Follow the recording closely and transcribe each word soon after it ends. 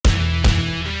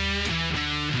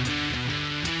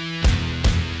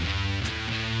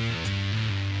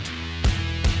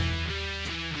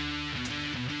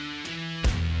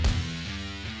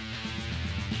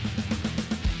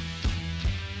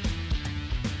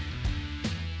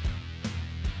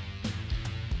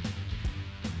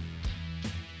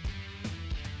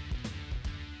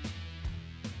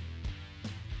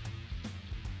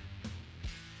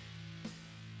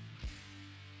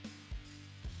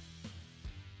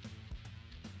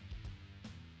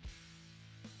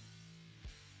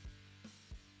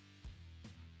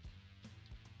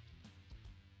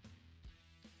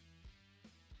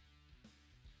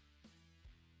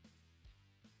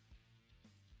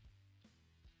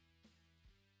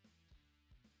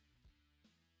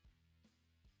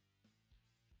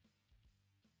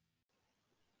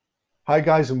Hi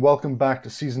guys, and welcome back to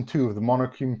season 2 of the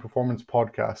Monarch Human Performance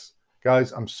Podcast.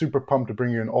 Guys, I'm super pumped to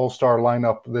bring you an all-star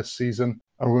lineup this season,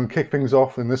 and we're going to kick things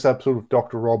off in this episode with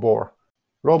Dr. Rob Orr.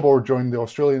 Rob Orr joined the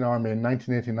Australian Army in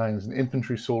 1989 as an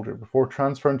infantry soldier before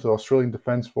transferring to the Australian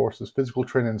Defence Force's physical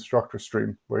training instructor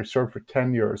stream, where he served for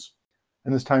 10 years.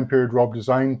 In this time period, Rob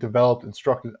designed, developed,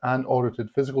 instructed and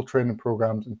audited physical training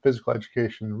programs and physical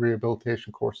education and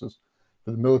rehabilitation courses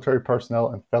for the military personnel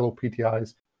and fellow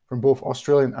PTIs from both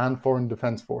Australian and foreign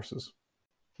defence forces.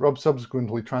 Rob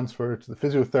subsequently transferred to the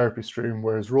physiotherapy stream,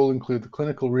 where his role included the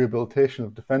clinical rehabilitation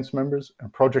of defence members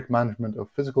and project management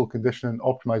of physical condition and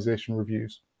optimisation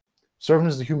reviews. Serving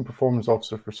as the Human Performance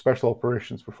Officer for Special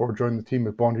Operations before joining the team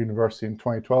at Bond University in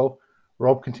 2012,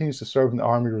 Rob continues to serve in the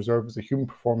Army Reserve as a Human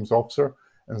Performance Officer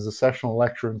and as a sessional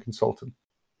lecturer and consultant.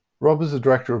 Rob is the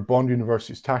Director of Bond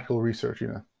University's Tactical Research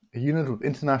Unit, a unit with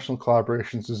international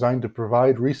collaborations designed to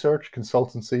provide research,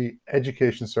 consultancy,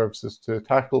 education services to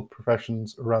tactical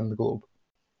professions around the globe.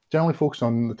 Generally focused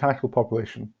on the tactical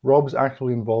population, Rob is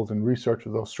actively involved in research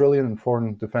with Australian and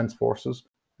foreign defence forces,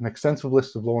 an extensive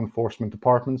list of law enforcement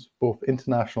departments, both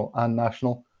international and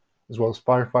national, as well as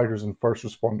firefighters and first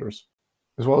responders.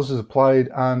 As well as his applied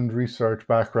and research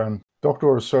background, Dr.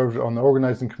 Orr served on the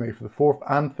organising committee for the 4th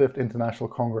and 5th International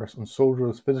Congress on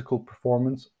Soldiers' Physical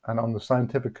Performance and on the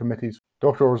scientific committees.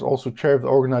 Dr. Orr is also chair of the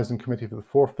organising committee for the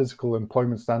 4th Physical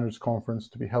Employment Standards Conference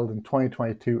to be held in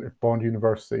 2022 at Bond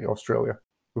University, Australia.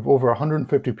 With over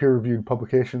 150 peer-reviewed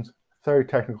publications, 30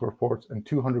 technical reports and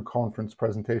 200 conference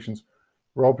presentations,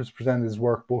 Rob has presented his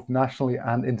work both nationally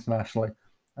and internationally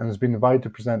and has been invited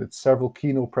to present at several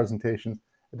keynote presentations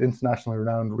at internationally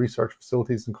renowned research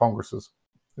facilities and congresses.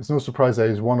 It's no surprise that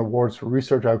he's won awards for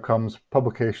research outcomes,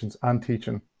 publications, and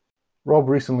teaching. Rob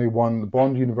recently won the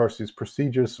Bond University's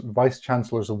prestigious Vice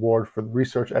Chancellor's Award for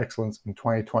Research Excellence in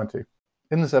 2020.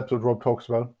 In this episode, Rob talks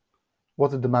about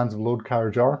what the demands of load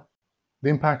carriage are, the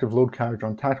impact of load carriage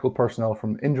on tactical personnel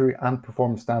from an injury and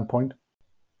performance standpoint,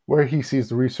 where he sees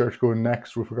the research going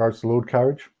next with regards to load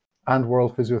carriage, and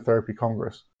World Physiotherapy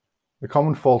Congress, the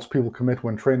common faults people commit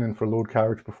when training for load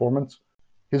carriage performance,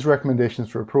 his recommendations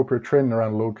for appropriate training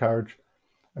around load carriage,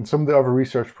 and some of the other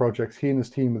research projects he and his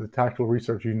team at the Tactical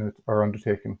Research Unit are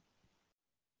undertaking.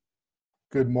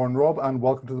 Good morning, Rob, and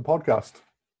welcome to the podcast.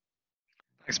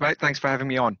 Thanks, mate. Thanks for having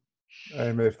me on.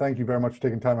 Hey, mate, thank you very much for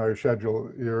taking time out of your schedule.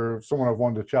 You're someone I've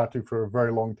wanted to chat to for a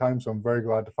very long time, so I'm very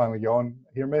glad to finally get on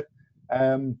here, mate.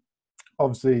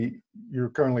 Obviously, you're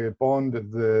currently at Bond, at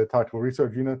the Tactical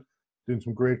Research Unit, doing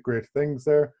some great things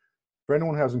there. For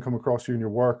anyone who hasn't come across you in your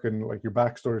work and like your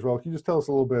backstory as well, can you just tell us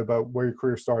a little bit about where your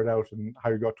career started out and how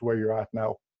you got to where you're at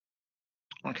now?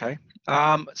 Okay.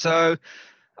 So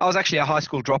I was actually a high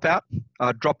school dropout.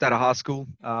 I dropped out of high school,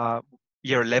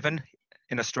 year 11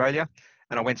 in Australia,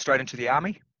 and I went straight into the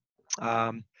army.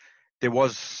 There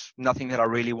was nothing that I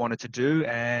really wanted to do,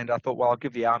 and I thought, well, I'll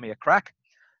give the army a crack.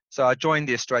 So I joined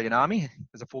the Australian Army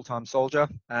as a full-time soldier,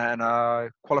 and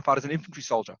I qualified as an infantry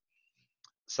soldier.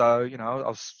 So, you know, I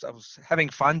was having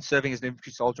fun serving as an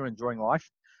infantry soldier, enjoying life.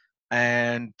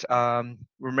 And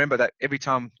remember that every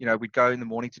time, you know, we'd go in the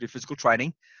morning to do physical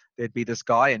training, there'd be this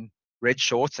guy in red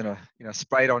shorts and a, you know,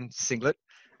 sprayed on singlet,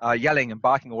 yelling and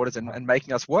barking orders and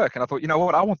making us work. And I thought, you know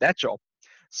what, I want that job.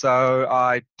 So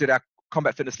I did our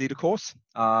combat fitness leader course,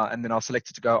 and then I was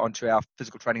selected to go onto our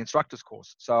physical training instructors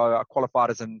course. So I qualified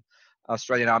as an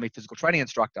Australian Army physical training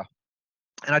instructor.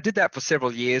 And I did that for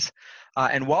several years.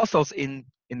 And whilst I was in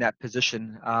that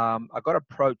position, I got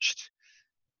approached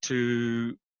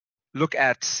to look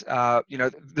at, you know,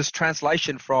 this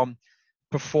translation from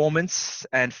performance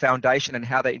and foundation and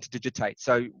how they interdigitate.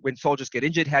 So when soldiers get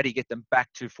injured, how do you get them back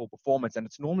to full performance? And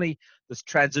it's normally this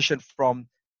transition from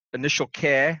initial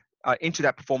care into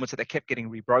that performance that they kept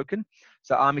getting rebroken.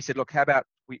 So Army said, look, how about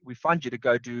we fund you to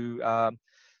go do a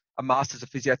master's of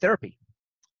physiotherapy.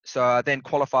 So I then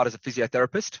qualified as a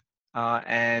physiotherapist,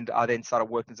 and I then started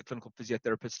working as a clinical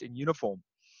physiotherapist in uniform.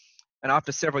 And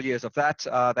after several years of that,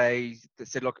 they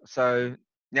said, look, so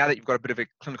now that you've got a bit of a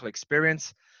clinical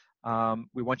experience,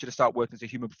 we want you to start working as a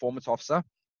human performance officer,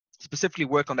 specifically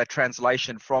work on that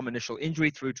translation from initial injury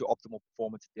through to optimal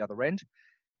performance at the other end.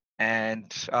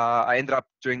 And I ended up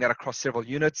doing that across several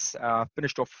units,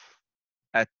 finished off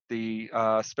at the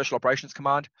Special Operations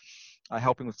Command,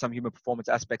 helping with some human performance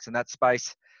aspects in that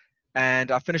space.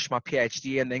 And I finished my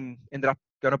PhD and then ended up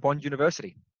going to Bond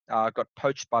University. I got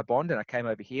poached by Bond and I came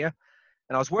over here.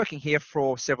 And I was working here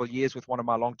for several years with one of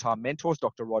my longtime mentors,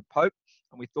 Dr. Rod Pope.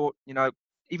 And we thought, you know,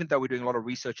 even though we're doing a lot of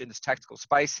research in this tactical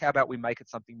space, how about we make it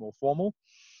something more formal?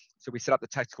 So we set up the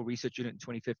Tactical Research Unit in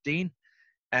 2015,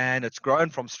 and it's grown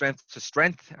from strength to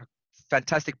strength.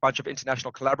 fantastic bunch of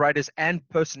international collaborators and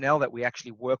personnel that we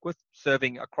actually work with,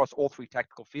 serving across all three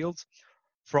tactical fields,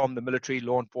 from the military,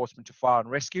 law enforcement to fire and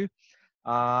rescue.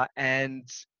 And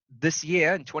this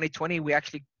year, in 2020, we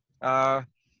actually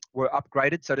were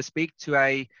upgraded, so to speak, to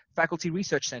a faculty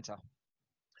research center.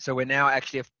 So we're now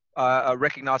actually a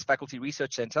recognized faculty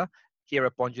research center here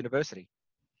at Bond University.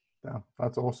 Yeah,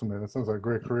 that's awesome, man. That sounds like a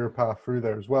great career path through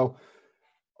there as well.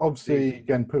 Obviously,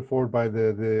 getting put forward by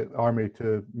the army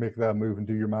to make that move and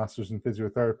do your master's in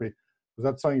physiotherapy, was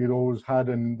that something you'd always had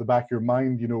in the back of your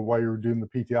mind, you know, while you were doing the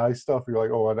PTI stuff? You're like,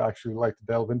 oh, I'd actually like to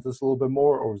delve into this a little bit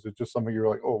more, or was it just something you're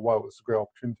like, oh, wow, it's a great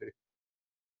opportunity?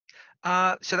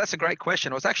 So that's a great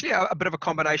question. It was actually a bit of a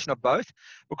combination of both,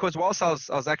 because whilst I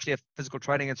was actually a physical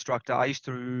training instructor, I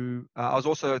was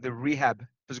also the rehab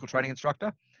physical training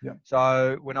instructor. Yeah.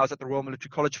 So when I was at the Royal Military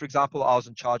College, for example, I was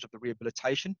in charge of the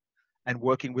rehabilitation and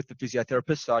working with the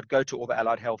physiotherapists. So I'd go to all the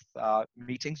allied health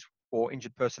meetings for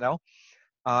injured personnel.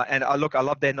 And I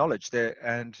love their knowledge there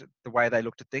and the way they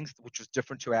looked at things, which was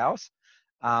different to ours.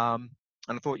 And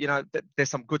I thought, you know,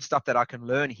 there's some good stuff that I can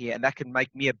learn here, and that can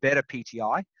make me a better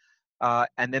PTI.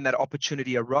 And then that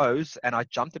opportunity arose, and I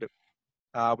jumped at it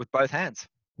with both hands.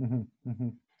 Mm-hmm, mm-hmm.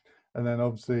 And then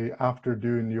obviously after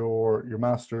doing your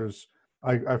master's,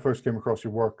 I first came across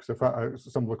your work, so I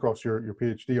stumbled across your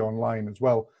PhD online as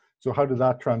well. So how did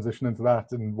that transition into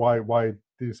that, and why you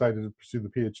decided to pursue the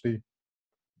PhD?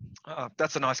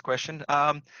 That's a nice question.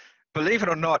 Believe it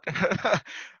or not,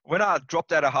 when I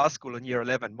dropped out of high school in year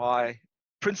 11, my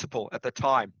principal at the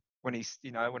time, when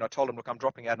I told him, look, I'm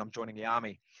dropping out and I'm joining the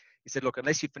army, he said, look,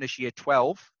 unless you finish year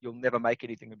 12, you'll never make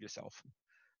anything of yourself.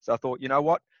 So I thought, you know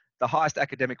what? The highest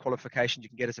academic qualification you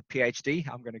can get is a PhD.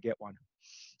 I'm going to get one.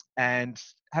 And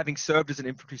having served as an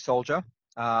infantry soldier,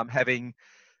 having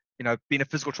been a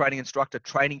physical training instructor,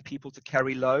 training people to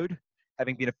carry load,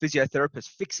 having been a physiotherapist,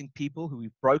 fixing people who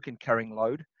we've broken carrying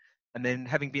load, and then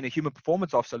having been a human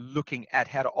performance officer, looking at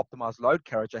how to optimize load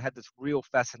carriage, I had this real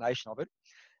fascination of it.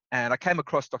 And I came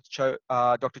across Dr. Joe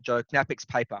Knapik's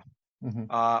paper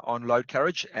on load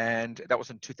carriage, and that was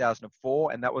in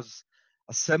 2004, and that was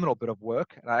a seminal bit of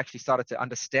work. And I actually started to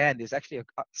understand there's actually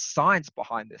a science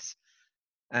behind this.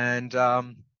 And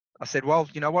I said, well,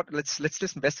 you know what? Let's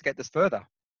just investigate this further.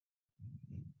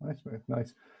 Nice, mate.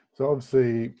 Nice. So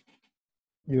obviously,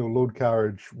 load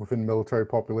carriage within military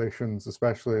populations,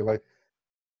 especially, like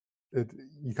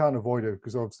you can't avoid it,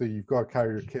 because obviously you've got to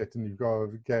carry your kit and you've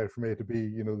got to get it from A to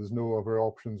B. There's no other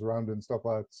options around it and stuff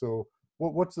like that. So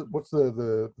what's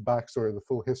the backstory, the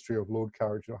full history of load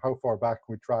carriage? How far back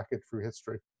can we track it through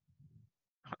history?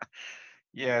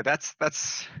 Yeah, that's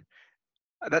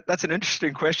an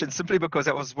interesting question, simply because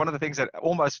that was one of the things that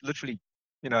almost literally,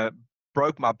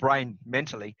 broke my brain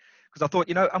mentally, because I thought,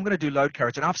 I'm going to do load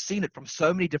carriage, and I've seen it from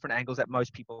so many different angles that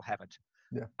most people haven't.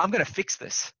 Yeah. I'm going to fix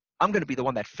this. I'm going to be the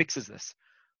one that fixes this.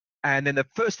 And then the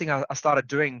first thing I started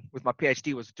doing with my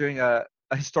PhD was doing a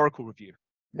historical review.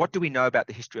 Yeah. What do we know about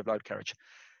the history of load carriage?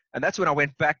 And that's when I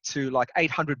went back to like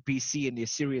 800 BC and the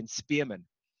Assyrian spearmen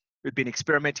who'd been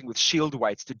experimenting with shield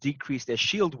weights to decrease their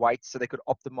shield weight so they could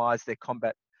optimize their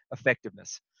combat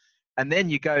effectiveness. And then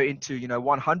you go into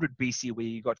 100 BC, where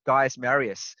you got Gaius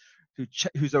Marius,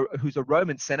 who's a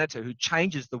Roman senator who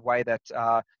changes the way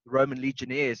that Roman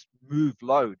legionnaires move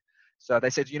load. So they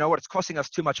said, you know what, it's costing us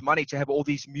too much money to have all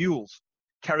these mules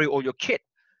carry all your kit.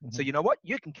 Mm-hmm. So you know what,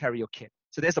 you can carry your kit.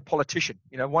 So there's a politician,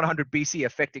 100 BC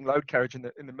affecting load carriage in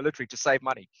the military to save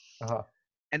money. Uh-huh.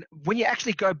 And when you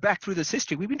actually go back through this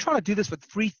history, we've been trying to do this for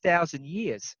 3,000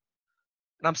 years.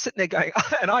 And I'm sitting there going,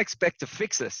 and I expect to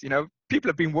fix this. People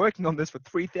have been working on this for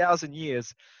 3,000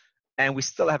 years, and we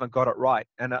still haven't got it right.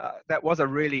 And that was a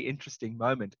really interesting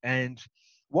moment. And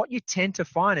what you tend to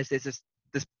find is there's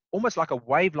this almost like a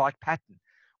wave-like pattern,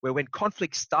 where when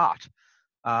conflicts start,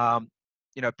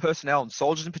 personnel and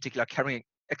soldiers in particular are carrying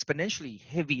exponentially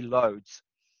heavy loads.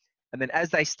 And then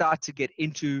as they start to get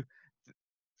into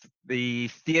the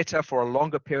theater for a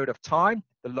longer period of time,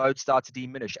 the load starts to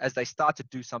diminish as they start to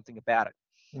do something about it.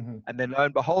 Mm-hmm. And then lo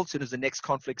and behold, as soon as the next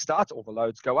conflict starts, all the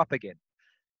loads go up again.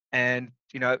 And,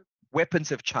 weapons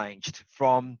have changed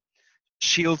from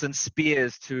shields and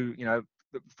spears to,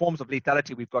 the forms of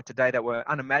lethality we've got today that were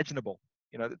unimaginable,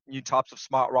 the new types of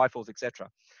smart rifles, etc.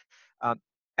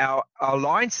 Our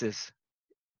alliances,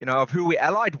 of who we're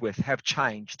allied with, have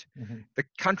changed. Mm-hmm. The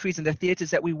countries and the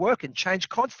theaters that we work in change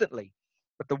constantly.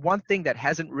 But the one thing that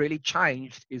hasn't really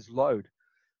changed is load.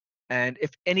 And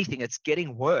if anything, it's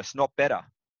getting worse, not better.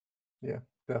 Yeah,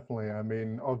 definitely. I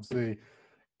mean, obviously,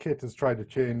 kit has tried to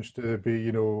change to be,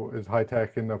 as high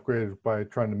tech and upgraded by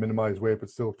trying to minimize weight, but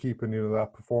still keeping,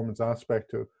 that performance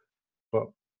aspect to it. But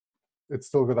it's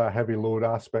still got that heavy load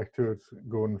aspect to it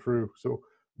going through. So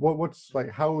what's like,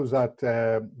 how is that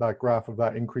that graph of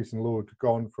that increase in load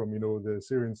gone from, you know, the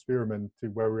Syrian spearmen to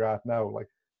where we're at now? Like,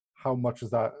 how much has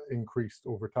that increased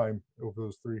over time, over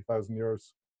those 3,000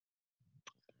 years?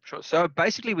 Sure. So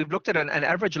basically, we've looked at an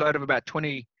average load of about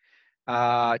 20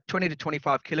 to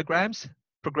 25 kilograms,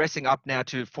 progressing up now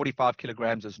to 45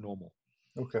 kilograms as normal.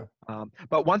 Okay.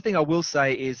 But one thing I will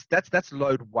say is that's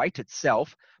load weight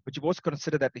itself, but you've also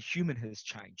considered that the human has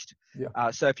changed. Yeah.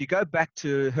 So if you go back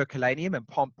to Herculaneum and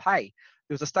Pompeii,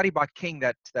 there was a study by King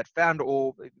that found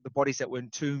all the bodies that were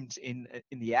entombed in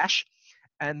the ash,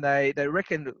 and they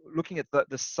reckon, looking at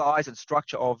the size and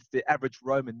structure of the average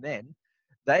Roman then,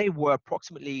 they were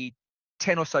approximately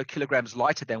 10 or so kilograms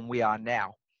lighter than we are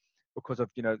now, because of,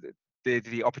 you know,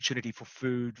 the opportunity for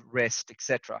food, rest,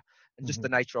 etc., and just the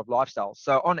nature of lifestyle.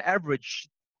 So on average,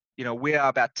 you know, we are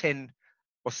about 10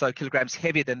 or so kilograms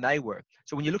heavier than they were.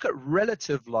 So when you look at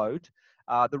relative load,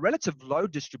 the relative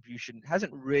load distribution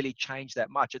hasn't really changed that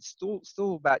much. It's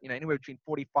still about, you know, anywhere between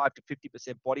 45 to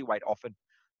 50% body weight often,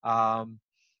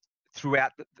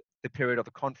 throughout the period of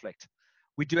the conflict.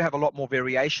 We do have a lot more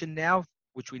variation now,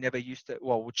 which we never used to,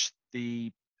 well, which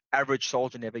the average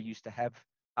soldier never used to have.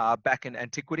 Back in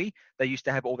antiquity, they used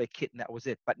to have all their kit and that was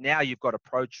it. But now you've got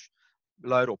approach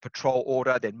load or patrol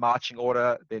order, then marching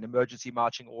order, then emergency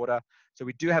marching order. So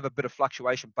we do have a bit of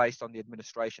fluctuation based on the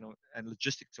administration and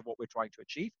logistics of what we're trying to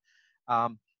achieve.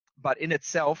 But in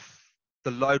itself,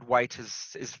 the load weight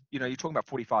is, you know, you're talking about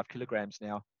 45 kilograms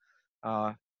now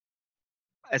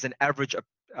as an average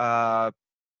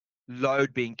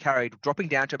load being carried, dropping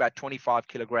down to about 25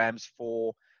 kilograms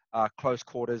for close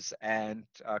quarters and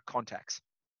contacts.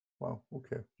 Wow.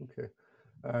 Okay. Okay.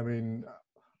 I mean,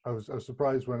 I was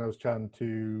surprised when I was chatting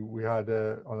to, we had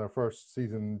on our first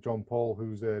season, John Paul,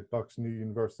 who's at Bucks New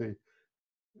University,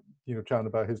 you know, chatting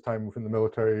about his time within the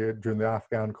military during the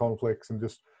Afghan conflicts, and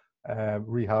just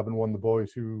rehabbing one of the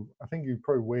boys who, I think he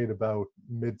probably weighed about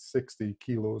mid 60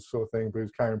 kilos sort of thing, but he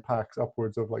was carrying packs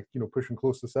upwards of, like, you know, pushing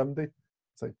close to 70.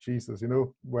 It's like, Jesus, you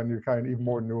know, when you're carrying even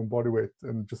more than your own body weight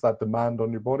and just that demand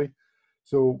on your body.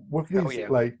 So with these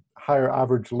like higher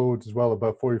average loads as well,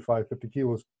 about 45, 50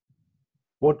 kilos,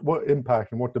 what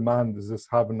impact and what demand is this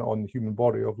having on the human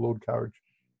body of load carriage?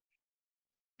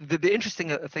 The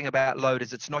interesting thing about load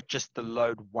is it's not just the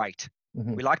load weight.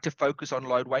 We like to focus on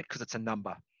load weight because it's a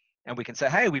number. And we can say,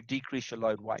 hey, we've decreased your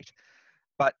load weight.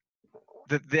 But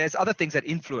there's other things that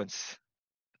influence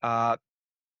the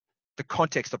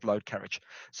context of load carriage.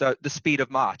 So the speed of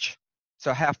march.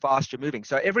 So how fast you're moving.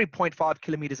 So every 0.5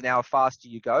 kilometers an hour faster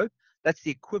you go, that's the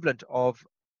equivalent of,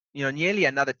 you know, nearly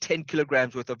another 10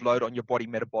 kilograms worth of load on your body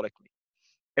metabolically.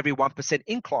 Every 1%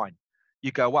 incline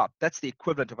you go up, that's the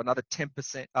equivalent of another 10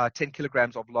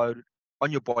 kilograms of load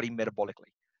on your body metabolically.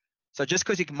 So just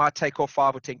because you might take off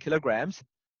 5 or 10 kilograms, as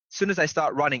soon as they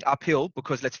start running uphill,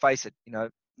 because let's face it, you know,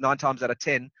 9 times out of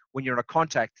 10, when you're in a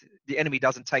contact, the enemy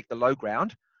doesn't take the low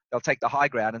ground. They'll take the high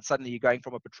ground, and suddenly you're going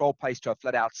from a patrol pace to a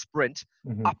flat out sprint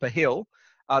up a hill.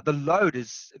 The load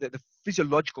is, the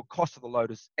physiological cost of the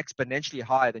load is exponentially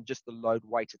higher than just the load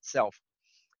weight itself.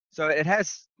 So it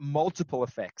has multiple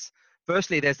effects.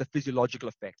 Firstly, there's the physiological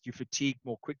effect. You fatigue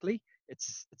more quickly.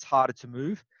 It's harder to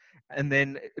move. And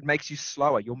then it makes you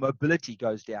slower. Your mobility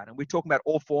goes down. And we're talking about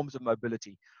all forms of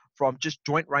mobility, from just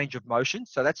joint range of motion.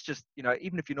 So that's just, you know,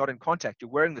 even if you're not in contact, you're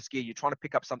wearing this gear, you're trying to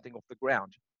pick up something off the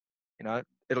ground. You know,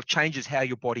 it'll changes how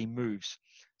your body moves.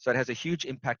 So it has a huge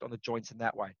impact on the joints in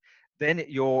that way. Then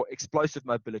your explosive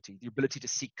mobility, the ability to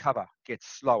seek cover, gets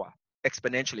slower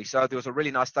exponentially. So there was a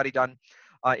really nice study done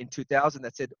in 2000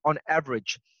 that said, on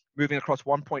average, moving across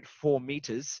 1.4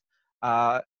 meters,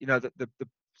 you know, the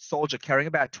soldier carrying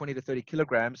about 20 to 30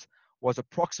 kilograms was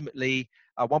approximately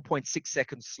 1.6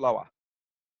 seconds slower.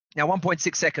 Now,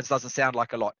 1.6 seconds doesn't sound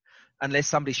like a lot unless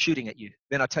somebody's shooting at you.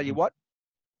 Then I tell you what,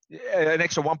 an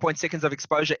extra 1.6 seconds of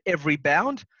exposure every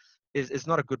bound is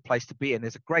not a good place to be. And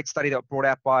there's a great study that was brought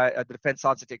out by the Defense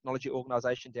Science and Technology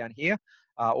Organization down here,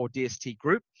 or DST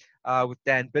Group, with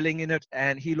Dan Billing in it.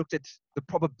 And he looked at the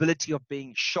probability of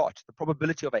being shot, the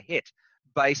probability of a hit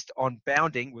based on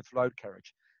bounding with load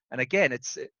carriage. And again,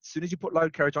 it's as soon as you put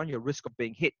load carriage on, your risk of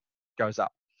being hit goes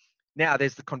up. Now,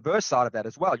 there's the converse side of that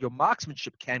as well. Your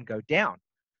marksmanship can go down.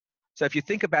 So if you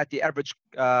think about the average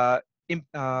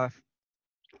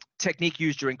technique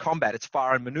used during combat, it's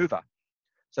fire and maneuver.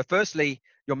 So firstly,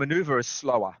 your maneuver is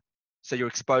slower, so your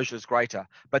exposure is greater.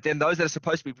 But then those that are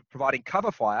supposed to be providing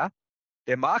cover fire,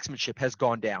 their marksmanship has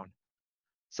gone down.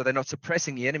 So they're not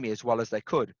suppressing the enemy as well as they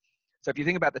could. So if you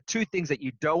think about the two things that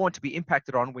you don't want to be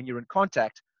impacted on when you're in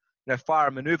contact, you know, fire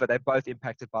and maneuver, they're both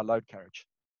impacted by load carriage.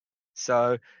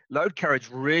 So load carriage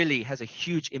really has a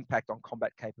huge impact on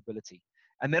combat capability.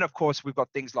 And then, of course, we've got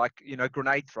things like,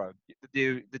 grenade throw.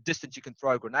 The distance you can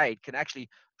throw a grenade can actually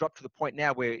drop to the point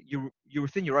now where you're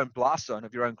within your own blast zone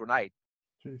of your own grenade.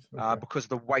 Jeez, okay. Because of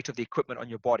the weight of the equipment on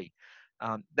your body.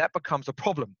 That becomes a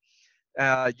problem.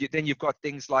 Then you've got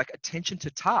things like attention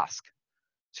to task.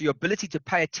 So your ability to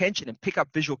pay attention and pick up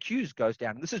visual cues goes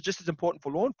down. And this is just as important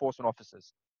for law enforcement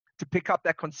officers, to pick up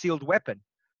that concealed weapon,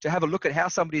 to have a look at how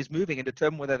somebody is moving and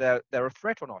determine whether they're a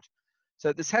threat or not.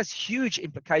 So this has huge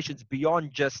implications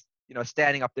beyond just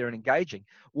standing up there and engaging.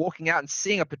 Walking out and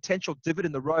seeing a potential divot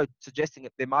in the road suggesting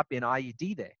that there might be an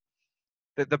IED there.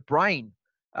 The brain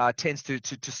tends to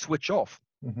switch off.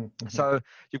 Mm-hmm, mm-hmm. So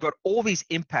you've got all these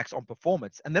impacts on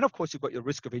performance. And then, of course, you've got your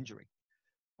risk of injury.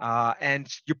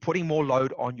 And you're putting more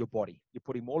load on your body. You're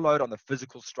putting more load on the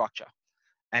physical structure.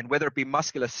 And whether it be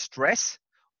muscular stress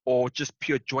or just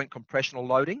pure joint compressional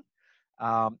loading,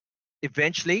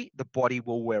 eventually the body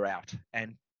will wear out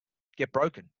and get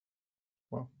broken.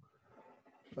 Well,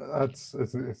 it's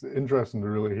interesting to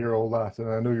really hear all that. And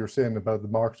I know you're saying about the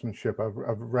marksmanship. I've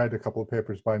read a couple of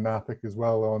papers by NAPIC as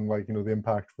well on the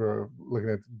impact for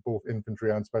looking at both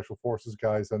infantry and special forces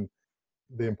guys and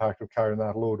the impact of carrying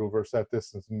that load over a set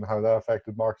distance and how that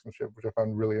affected marksmanship, which I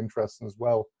found really interesting as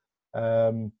well.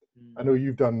 I know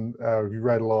you've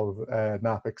read a lot of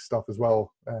NAPIC stuff as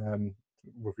well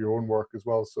with your own work as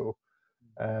well. So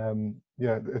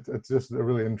it's just a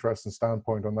really interesting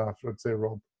standpoint on that, I'd say,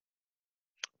 Rob.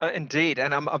 Indeed,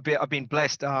 and I've been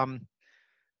blessed.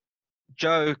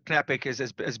 Joe Knapik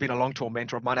has been a long-term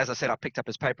mentor of mine. As I said, I picked up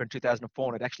his paper in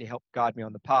 2004, and it actually helped guide me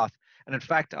on the path. And in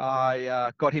fact,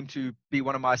 I got him to be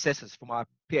one of my assessors for my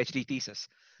PhD thesis.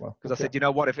 Because I said, you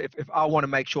know what, if I want to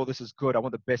make sure this is good, I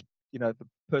want the best, the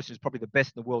person who's probably the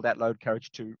best in the world at load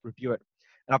carriage to review it.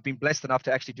 And I've been blessed enough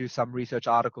to actually do some research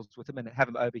articles with him and have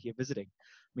him over here visiting.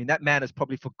 I mean, that man has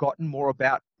probably forgotten more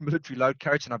about military load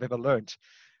carriage than I've ever learned.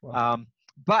 Wow.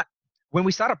 But when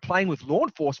we started playing with law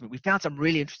enforcement, we found some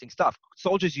really interesting stuff.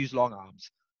 Soldiers use long arms.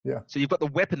 Yeah. So you've got the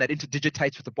weapon that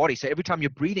interdigitates with the body. So every time you're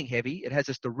breathing heavy, it has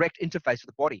this direct interface with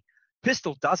the body.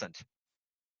 Pistol doesn't.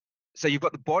 So you've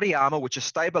got the body armor, which is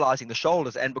stabilizing the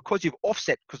shoulders. And because you've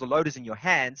offset, because the load is in your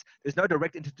hands, there's no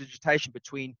direct interdigitation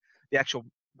between the actual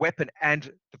weapon and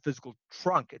the physical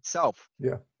trunk itself.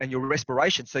 Yeah. And your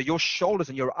respiration. So your shoulders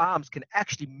and your arms can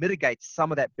actually mitigate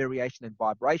some of that variation and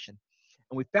vibration.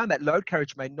 And we found that load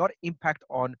carriage may not impact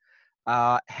on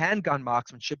handgun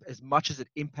marksmanship as much as it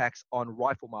impacts on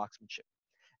rifle marksmanship.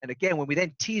 And again, when we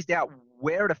then teased out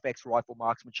where it affects rifle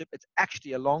marksmanship, it's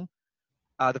actually along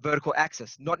the vertical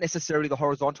axis, not necessarily the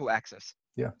horizontal axis.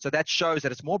 Yeah. So that shows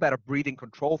that it's more about a breathing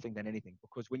control thing than anything,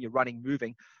 because when you're running,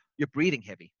 moving, you're breathing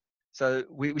heavy. So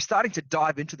we're starting to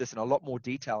dive into this in a lot more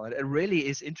detail. And it really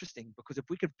is interesting, because if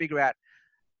we can figure out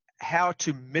how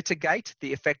to mitigate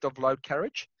the effect of load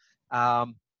carriage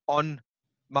on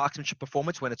marksmanship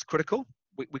performance when it's critical,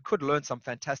 we could learn some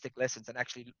fantastic lessons and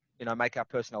actually, make our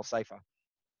personnel safer.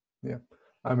 Yeah.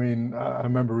 I mean, I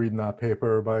remember reading that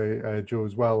paper by Joe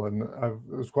as well, and I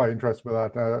was quite interested by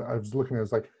that. I was looking at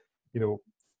it, like,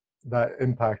 that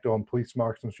impact on police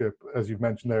marksmanship, as you've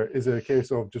mentioned there. Is it a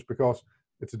case of just because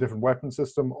it's a different weapon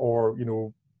system, or,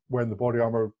 wearing the body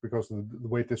armor because of the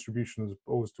weight distribution as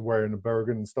opposed to wearing a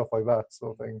Bergen and stuff like that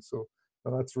sort of thing? So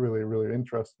that's really, really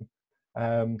interesting.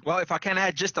 Well, if I can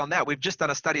add just on that, we've just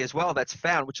done a study as well that's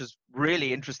found, which is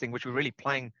really interesting, which we're really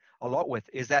playing a lot with,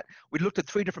 is that we looked at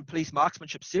 3 different police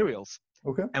marksmanship serials.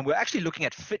 Okay. And we're actually looking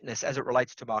at fitness as it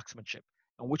relates to marksmanship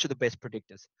and which are the best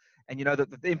predictors. And the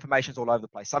information's all over the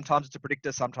place. Sometimes it's a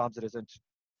predictor, sometimes it isn't.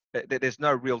 There's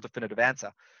no real definitive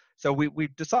answer. So we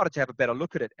decided to have a better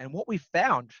look at it. And what we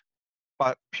found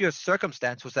by pure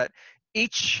circumstance was that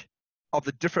each of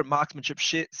the different marksmanship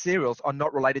serials are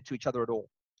not related to each other at all.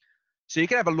 So you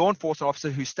can have a law enforcement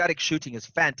officer whose static shooting is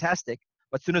fantastic,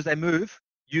 but as soon as they move,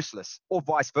 useless, or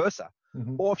vice versa.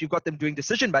 Mm-hmm. Or if you've got them doing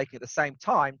decision-making at the same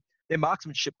time, their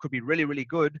marksmanship could be really, really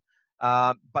good,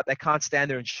 but they can't stand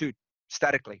there and shoot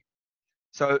statically.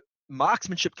 So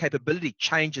marksmanship capability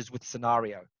changes with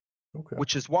scenario,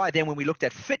 which is why then when we looked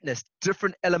at fitness,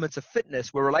 different elements of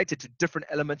fitness were related to different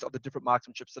elements of the different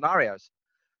marksmanship scenarios.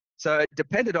 So it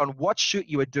depended on what shoot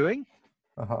you were doing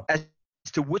as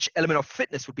to which element of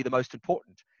fitness would be the most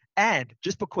important. And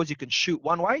just because you can shoot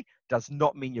one way does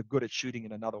not mean you're good at shooting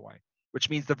in another way, which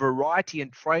means the variety in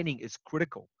training is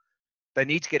critical. They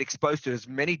need to get exposed to as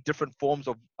many different forms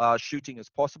of shooting as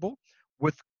possible,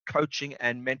 with coaching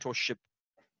and mentorship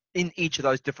in each of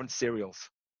those different serials.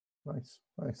 Nice.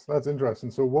 That's interesting.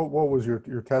 So what was your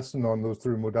testing on those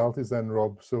 3 modalities then,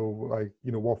 Rob? So, like,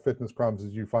 what fitness parameters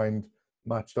did you find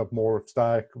matched up more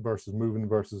static versus moving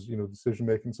versus, decision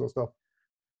making sort of stuff?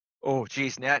 Oh,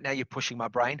 geez, now you're pushing my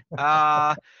brain.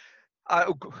 Let's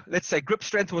say grip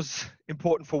strength was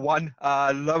important for one.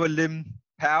 Lower limb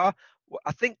power.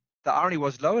 I think the irony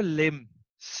was lower limb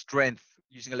strength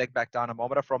using a leg back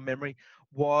dynamometer from memory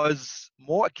was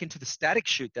more akin to the static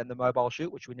shoot than the mobile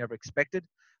shoot, which we never expected.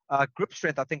 Grip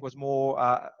strength, I think, was more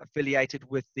affiliated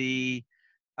with the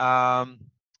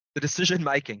decision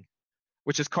making,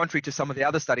 which is contrary to some of the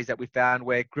other studies that we found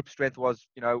where grip strength was,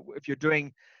 if you're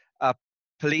doing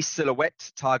police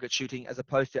silhouette target shooting as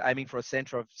opposed to aiming for a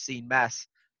center of scene mass,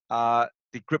 the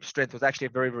grip strength was actually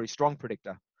a very, very strong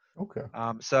predictor. Okay.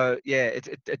 So yeah, it's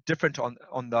different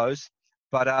on those.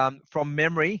 But from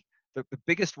memory, the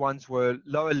biggest ones were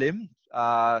lower limb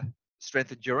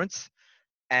strength endurance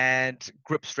and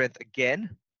grip strength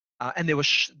again. And there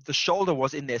was the shoulder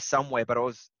was in there somewhere, but it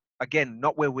was, again,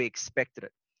 not where we expected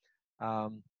it.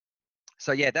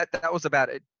 So yeah, that was about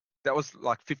it. That was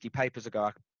like 50 papers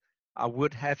ago. I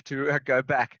would have to go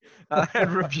back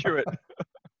and review it.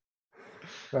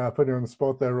 Putting you on the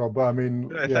spot there, Rob. But I mean,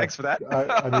 Yeah, thanks for that.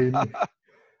 I mean,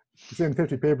 saying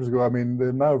 50 papers ago, I mean, the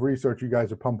amount of research you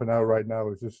guys are pumping out right now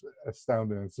is just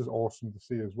astounding. It's just awesome to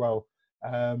see as well.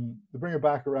 To bring it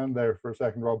back around there for a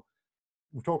second, Rob,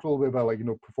 we've talked a little bit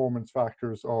about performance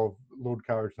factors of load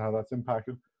carriage and how that's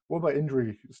impacted. What about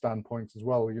injury standpoints as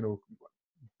well?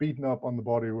 Beating up on the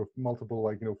body with multiple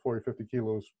 40, 50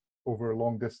 kilos over a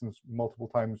long distance multiple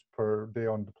times per day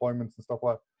on deployments and stuff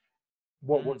like that.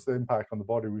 What's the impact on the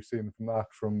body we've seen from that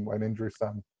from an injury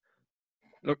stand?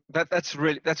 Look, that's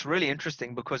really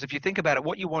interesting, because if you think about it,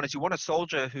 what you want is you want a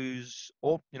soldier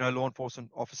or law enforcement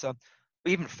officer, or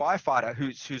even firefighter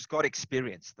who's got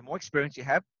experience. The more experience you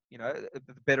have,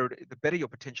 the better your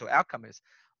potential outcome is.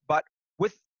 But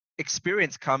with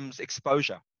experience comes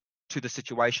exposure to the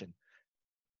situation.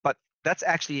 But that's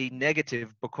actually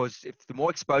negative, because if the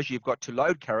more exposure you've got to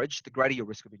load carriage, the greater your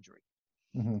risk of injury.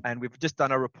 Mm-hmm. And we've just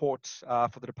done a report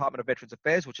for the Department of Veterans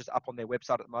Affairs, which is up on their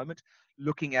website at the moment,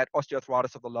 looking at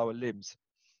osteoarthritis of the lower limbs.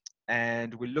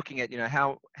 And we're looking at,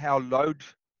 how load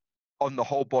on the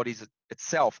whole body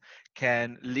itself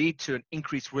can lead to an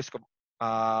increased risk of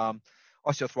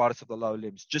osteoarthritis of the lower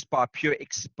limbs just by pure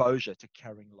exposure to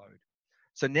carrying load.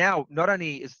 So now, not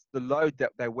only is the load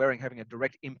that they're wearing having a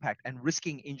direct impact and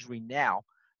risking injury now,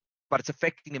 but it's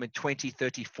affecting them in 20,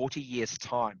 30, 40 years'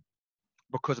 time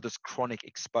because of this chronic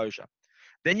exposure.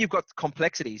 Then you've got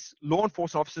complexities. Law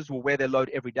enforcement officers will wear their load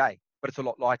every day, but it's a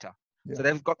lot lighter. Yeah. So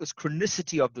they've got this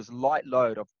chronicity of this light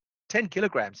load of 10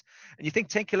 kilograms. And you think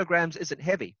 10 kilograms isn't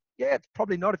heavy. Yeah, it's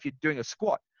probably not if you're doing a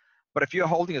squat. But if you're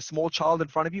holding a small child in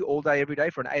front of you all day, every day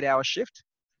for an 8-hour shift,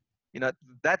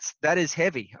 that is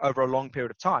heavy over a long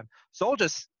period of time.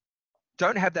 Soldiers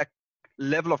don't have that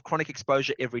level of chronic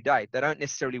exposure every day. They don't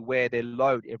necessarily wear their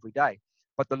load every day,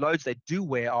 but the loads they do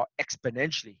wear are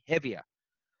exponentially heavier.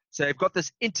 So you've got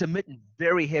this intermittent,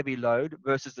 very heavy load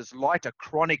versus this lighter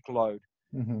chronic load.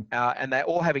 Mm-hmm. And they're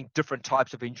all having different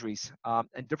types of injuries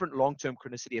and different long-term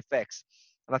chronicity effects.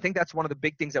 And I think that's one of the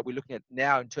big things that we're looking at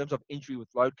now in terms of injury with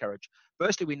load carriage.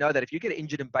 Firstly, we know that if you get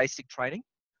injured in basic training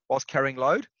whilst carrying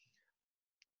load,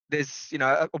 there's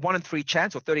a 1 in 3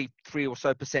 chance, or 33 or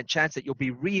so % chance, that you'll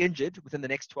be re-injured within the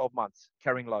next 12 months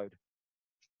carrying load.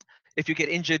 If you get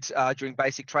injured during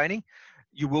basic training,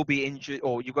 you will be injured,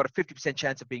 or you've got a 50%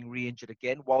 chance of being re-injured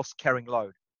again whilst carrying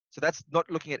load. So that's not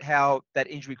looking at how that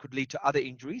injury could lead to other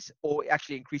injuries or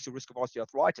actually increase the risk of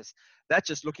osteoarthritis. That's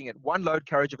just looking at one load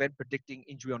carriage event predicting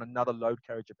injury on another load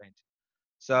carriage event.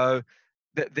 So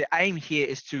the aim here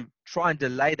is to try and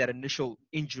delay that initial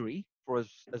injury for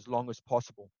as long as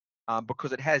possible,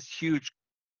 because it has huge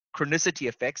chronicity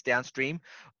effects downstream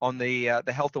on the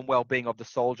health and well-being of the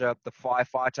soldier, the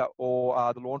firefighter,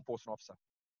 or the law enforcement officer.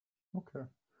 Okay,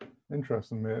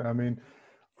 interesting, mate. I mean,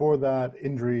 for that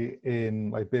injury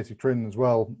in basic training as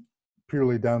well,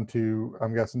 purely down to,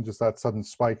 I'm guessing, just that sudden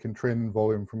spike in training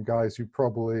volume from guys who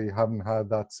probably haven't had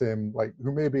that same,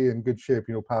 who may be in good shape,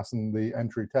 passing the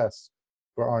entry tests,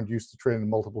 but aren't used to training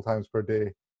multiple times per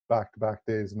day, back-to-back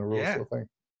days in a row, sort of thing.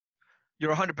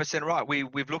 You're 100% right.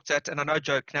 We've looked at, and I know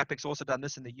Joe Knapik's also done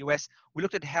this in the US, we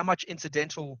looked at how much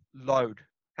incidental load,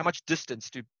 how much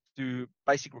distance do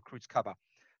basic recruits cover.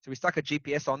 So we stuck a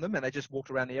GPS on them, and they just walked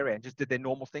around the area and just did their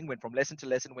normal thing, went from lesson to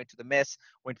lesson, went to the mess,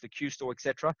 went to the Q store,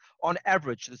 etc. On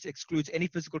average, this excludes any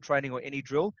physical training or any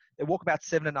drill, they walk about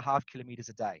 7.5 kilometers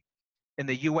a day. In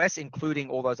the US, including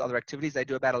all those other activities, they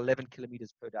do about 11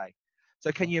 kilometers per day.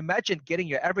 So can you imagine getting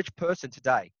your average person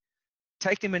today,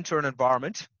 take them into an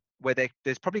environment where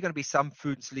there's probably going to be some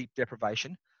food and sleep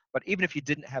deprivation, but even if you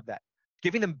didn't have that,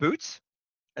 giving them boots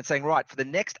and saying, right, for the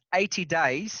next 80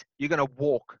 days, you're going to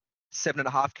walk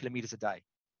 7.5 kilometers a day.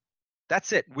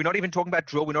 That's it. We're not even talking about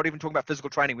drill. We're not even talking about physical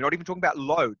training. We're not even talking about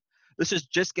load. This is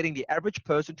just getting the average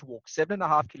person to walk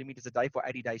 7.5 kilometers a day for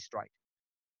 80 days straight.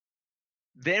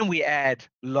 Then we add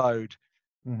load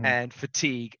and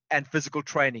fatigue and physical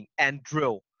training and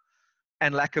drill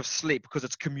and lack of sleep because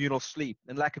it's communal sleep,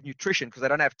 and lack of nutrition because they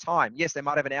don't have time. Yes, they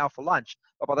might have an hour for lunch,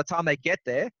 but by the time they get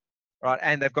there, right,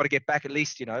 and they've got to get back at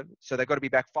least, so they've got to be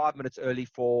back 5 minutes early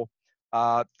for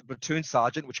the platoon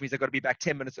sergeant, which means they've got to be back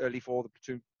 10 minutes early for the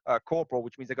platoon corporal,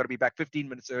 which means they've got to be back 15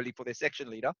 minutes early for their section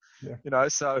leader. Yeah.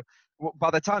 So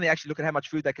by the time they actually look at how much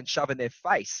food they can shove in their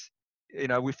face,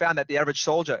 we found that the average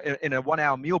soldier in a 1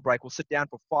 hour meal break will sit down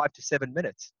for 5 to 7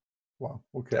 minutes. Wow.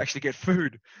 Okay. To actually get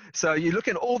food. So you look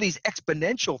at all these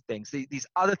exponential things, these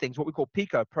other things, what we call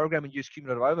PICO, program-induced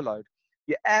cumulative overload.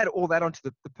 You add all that onto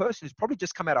the person who's probably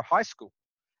just come out of high school.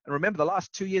 And remember, the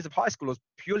last 2 years of high school was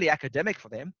purely academic for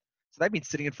them. So they've been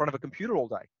sitting in front of a computer all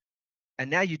day.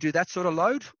 And now you do that sort of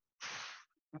load,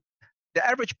 the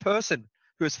average person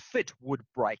who is fit would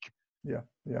break. Yeah.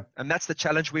 Yeah. And that's the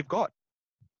challenge we've got.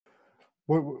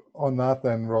 Well, on that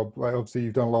then, Rob, obviously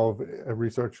you've done a lot of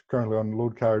research currently on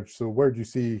load carriage. So where do you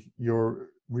see your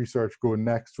research going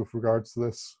next with regards to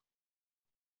this?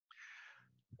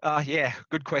 Yeah,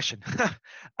 good question.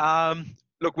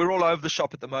 Look, we're all over the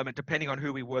shop at the moment, depending on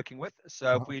who we're working with.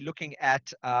 So if we're looking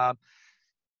at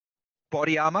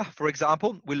body armor, for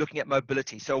example, we're looking at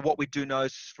mobility. So what we do know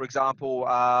is, for example,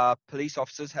 police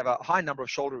officers have a high number of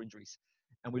shoulder injuries.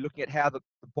 And we're looking at how the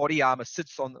body armor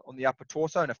sits on the upper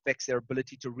torso and affects their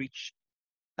ability to reach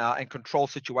and control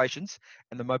situations,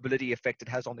 and the mobility effect it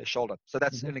has on their shoulder. So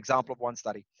that's an example of one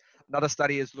study. Another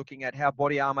study is looking at how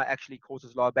body armor actually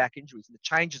causes lower back injuries and the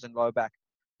changes in lower back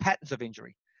patterns of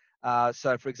injury.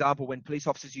 So, for example, when police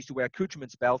officers used to wear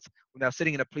accoutrements belts, when they were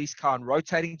sitting in a police car and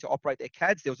rotating to operate their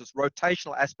CADs, there was this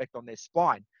rotational aspect on their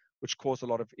spine, which caused a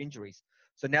lot of injuries.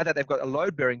 So now that they've got a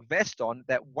load-bearing vest on,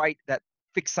 that weight, that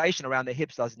fixation around their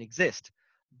hips doesn't exist.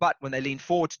 But when they lean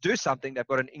forward to do something, they've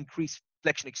got an increased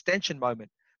flexion extension moment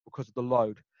because of the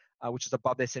load, which is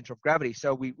above their center of gravity.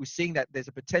 So we're seeing that there's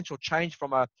a potential change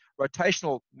from a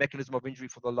rotational mechanism of injury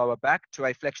for the lower back to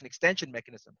a flexion extension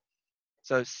mechanism.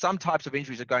 So some types of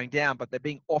injuries are going down, but they're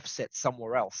being offset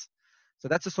somewhere else. So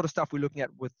that's the sort of stuff we're looking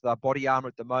at with body armor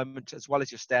at the moment, as well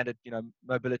as your standard,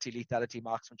 mobility, lethality,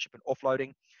 marksmanship, and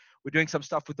offloading. We're doing some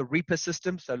stuff with the Reaper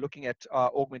system, so looking at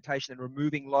augmentation and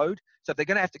removing load. So if they're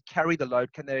going to have to carry the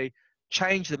load, can they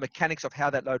change the mechanics of how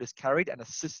that load is carried and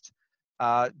assist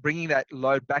bringing that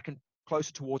load back and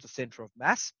closer towards the center of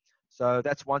mass? So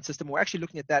that's one system. We're actually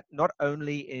looking at that not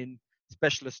only in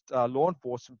specialist law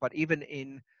enforcement, but even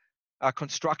in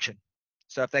construction.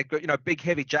 So if they've got, big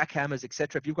heavy jackhammers,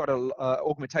 etc., if you've got an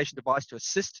augmentation device to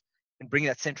assist in bringing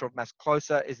that center of mass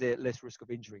closer, is there less risk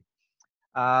of injury?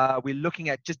 We're looking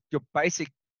at just your basic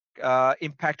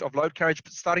impact of load carriage,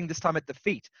 starting this time at the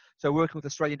feet. So working with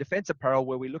Australian Defence Apparel,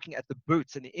 where we're looking at the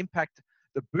boots and the impact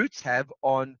the boots have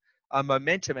on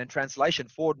momentum and translation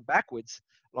forward and backwards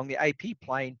along the AP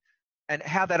plane, and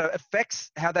how that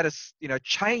affects, how that is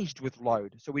changed with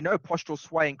load. So we know postural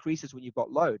sway increases when you've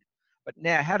got load, but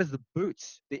now how does the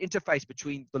boots, the interface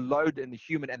between the load and the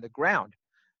human and the ground,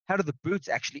 how do the boots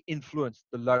actually influence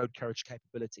the load carriage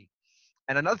capability?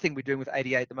 And another thing we're doing with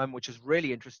ADA at the moment, which is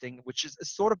really interesting, which is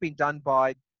sort of been done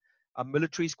by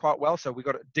militaries quite well. So we've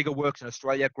got Digger Works in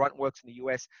Australia, Grunt Works in the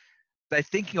US. They're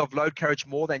thinking of load carriage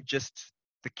more than just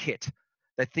the kit.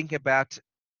 They're thinking about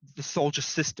the soldier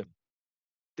system.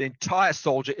 The entire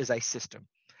soldier is a system.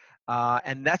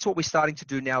 And that's what we're starting to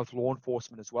do now with law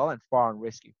enforcement as well, and fire and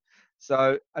rescue.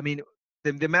 So, I mean,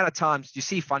 the amount of times you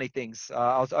see funny things.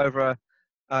 I was over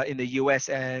in the US,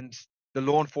 and the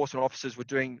law enforcement officers were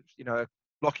doing,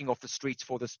 blocking off the streets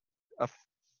for this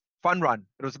fun run.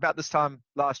 It was about this time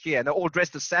last year, and they're all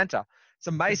dressed as Santa. It's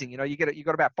amazing. You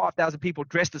got about 5,000 people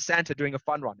dressed as Santa doing a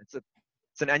fun run. It's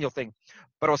an annual thing.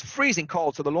 But it was freezing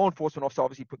cold, so the law enforcement officer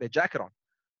obviously put their jacket on.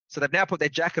 So they've now put their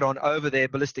jacket on over their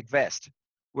ballistic vest,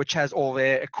 which has all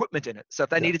their equipment in it. So if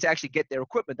they needed to actually get their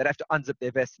equipment, they'd have to unzip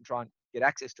their vest and try and get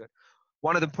access to it.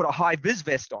 One of them put a high-vis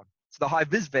vest on. So the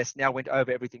high-vis vest now went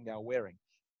over everything they were wearing.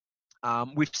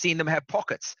 We've seen them have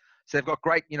pockets. So they've got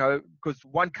great, because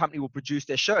one company will produce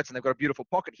their shirts and they've got a beautiful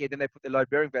pocket here. Then they put their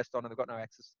load-bearing vest on and they've got no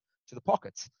access to the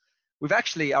pockets. We've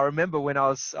actually, I remember when I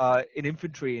was in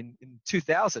infantry in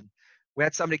 2000, we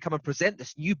had somebody come and present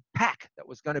this new pack that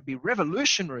was going to be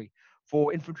revolutionary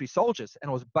for infantry soldiers. And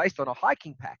it was based on a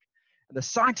hiking pack. And the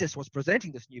scientist was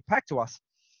presenting this new pack to us.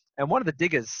 And one of the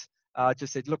diggers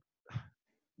just said, look,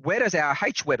 where does our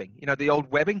H webbing, the old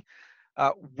webbing,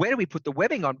 where do we put the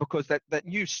webbing on? Because that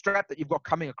new strap that you've got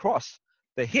coming across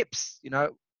the hips,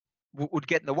 would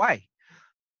get in the way.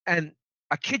 And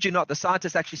I kid you not, the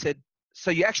scientists actually said,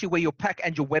 so you actually wear your pack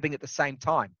and your webbing at the same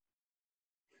time.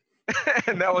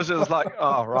 And that was just like,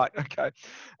 oh, right, okay.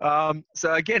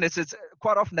 So again, it's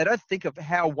quite often they don't think of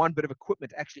how one bit of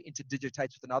equipment actually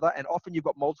interdigitates with another, and often you've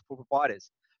got multiple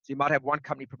providers. So you might have one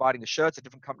company providing the shirts, a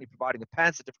different company providing the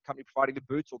pants, a different company providing the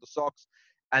boots or the socks,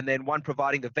 and then one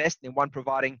providing the vest, and then one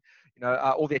providing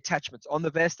all the attachments on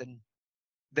the vest, and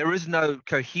there is no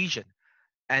cohesion.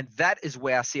 And that is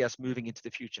where I see us moving into the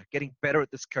future, getting better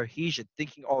at this cohesion,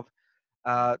 thinking of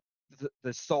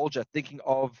the soldier, thinking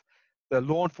of the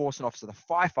law enforcement officer, the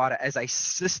firefighter as a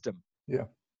system. Yeah.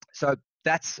 So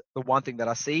that's the one thing that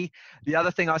I see. The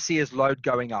other thing I see is load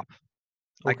going up.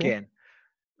 Okay. Again,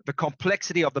 the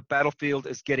complexity of the battlefield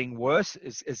is getting worse,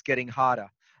 is getting harder,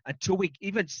 until we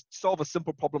even solve a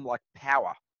simple problem like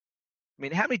power. I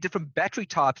mean, how many different battery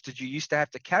types did you used to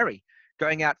have to carry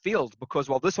going outfield? Because,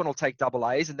 well, this one will take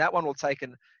AA's and that one will take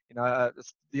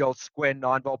the old square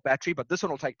 9-volt battery, but this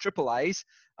one will take AAA's.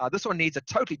 This one needs a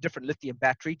totally different lithium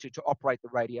battery to operate the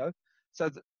radio. So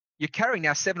you're carrying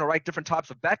now 7 or 8 different types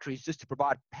of batteries just to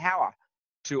provide power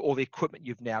to all the equipment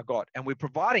you've now got. And we're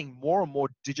providing more and more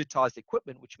digitized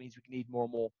equipment, which means we need more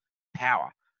and more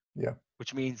power. Yeah.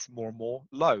 Which means more and more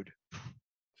load.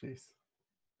 Jeez.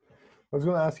 I was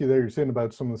going to ask you there, you're saying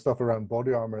about some of the stuff around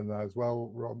body armor and that as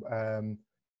well, Rob.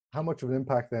 How much of an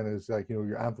impact then is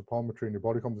your anthropometry and your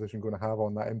body composition going to have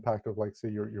on that impact of, like, say,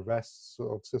 your vests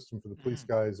sort of system for the police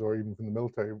guys or even from the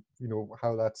military,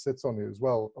 how that sits on you as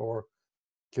well? Or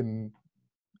can,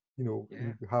 you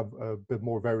have a bit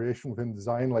more variation within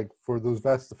design, like for those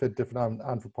vests to fit different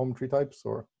anthropometry types,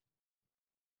 or?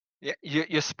 Yeah,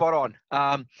 you're spot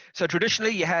on. So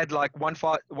traditionally you had like one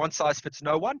size fits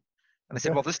no one. And I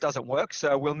said, well, this doesn't work.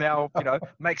 So we'll now,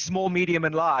 make small, medium,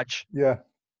 and large. Yeah.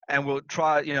 And we'll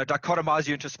try, dichotomize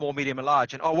you into small, medium, and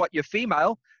large. And what, you're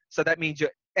female, so that means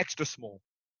you're extra small.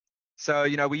 So,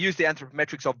 we use the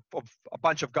anthropometrics of a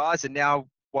bunch of guys, and now,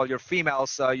 well, you're female,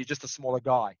 so you're just a smaller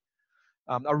guy.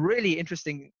 A really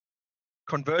interesting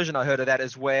conversion I heard of that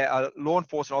is where a law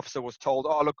enforcement officer was told,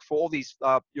 oh, look, for all these,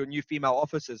 your new female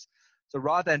officers, so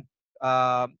rather than,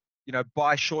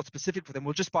 buy shorts specific for them,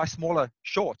 we'll just buy smaller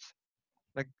shorts.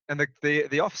 And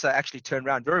the officer actually turned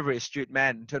around, very, very astute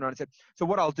man, and turned around and said, so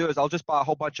what I'll do is I'll just buy a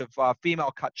whole bunch of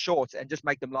female cut shorts and just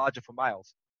make them larger for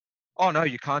males. Oh, no,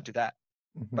 you can't do that.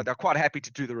 Mm-hmm. But they're quite happy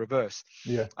to do the reverse.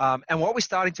 Yeah. And what we're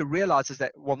starting to realize is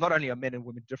that, well, not only are men and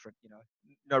women different,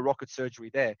 no rocket surgery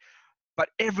there, but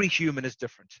every human is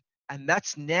different. And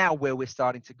that's now where we're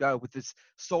starting to go with this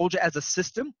soldier as a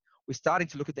system. We're starting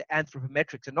to look at the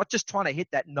anthropometrics and not just trying to hit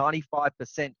that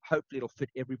 95%, hopefully it'll fit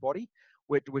everybody.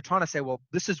 We're trying to say, well,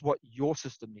 this is what your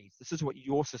system needs. This is what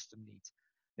your system needs.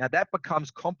 Now that becomes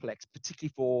complex,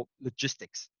 particularly for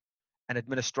logistics and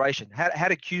administration. How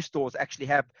do Q stores actually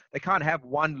they can't have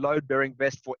one load bearing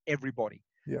vest for everybody.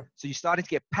 Yeah. So you're starting to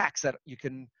get packs that you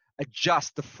can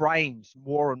adjust the frames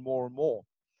more and more and more.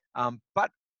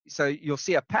 But so you'll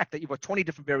see a pack that you've got 20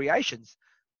 different variations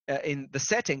in the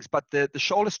settings, but the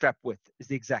shoulder strap width is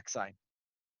the exact same.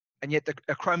 And yet the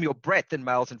acromial breadth in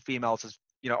males and females is,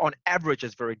 on average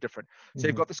is very different. So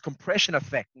you've got this compression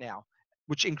effect now,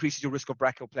 which increases your risk of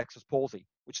brachial plexus palsy,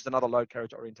 which is another load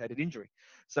carriage orientated injury.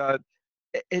 So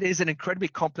it is an incredibly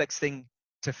complex thing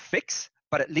to fix,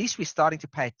 but at least we're starting to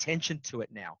pay attention to it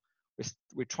now.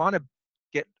 We're trying to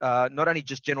get not only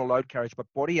just general load carriage, but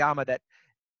body armor that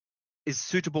is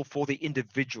suitable for the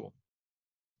individual.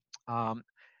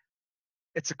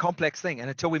 It's a complex thing. And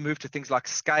until we move to things like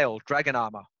scale, dragon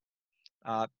armor,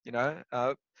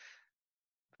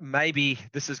 maybe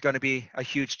this is going to be a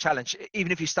huge challenge.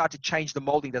 Even if you start to change the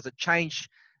molding, does it change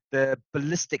the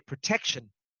ballistic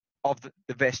protection of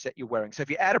the vest that you're wearing? So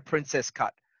if you add a princess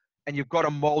cut and you've got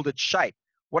a molded shape,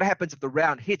 what happens if the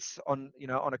round hits on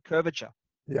a curvature?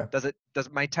 Yeah. Does it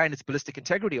maintain its ballistic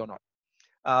integrity or not?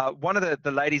 One of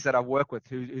the ladies that I work with,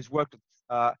 who's worked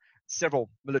with several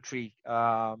military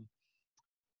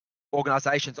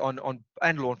organizations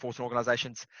and law enforcement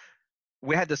organizations,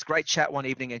 we had this great chat one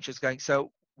evening, and she was going, so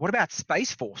what about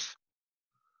Space Force?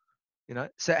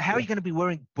 So how are you going to be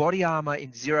wearing body armor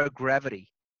in zero gravity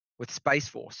with Space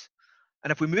Force? And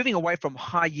if we're moving away from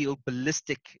high yield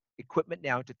ballistic equipment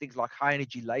now into things like high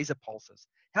energy laser pulses,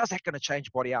 how's that going to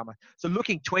change body armor? So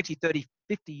looking 20, 30,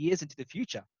 50 years into the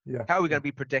future, how are we going to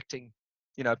be protecting,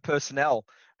 personnel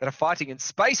that are fighting in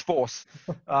Space Force,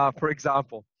 for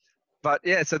example? But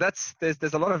yeah, so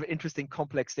there's a lot of interesting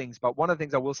complex things. But one of the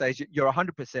things I will say is you're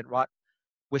 100% right.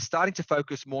 We're starting to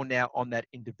focus more now on that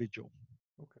individual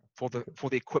for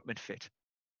the equipment fit.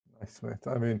 Nice, mate.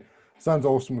 I mean, sounds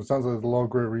awesome. It sounds like there's a lot of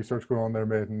great research going on there,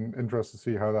 mate, and interested to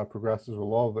see how that progresses with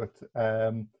all of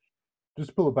it. Just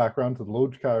to pull it back around to the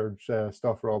load carriage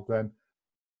stuff, Rob, then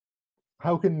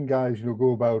how can guys,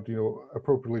 go about,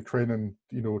 appropriately training,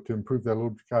 to improve their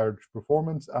load carriage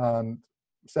performance? And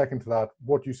second to that,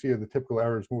 what do you see are the typical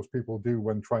errors most people do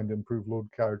when trying to improve load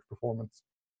carriage performance?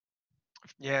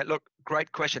 Yeah, look,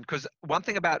 great question. Because one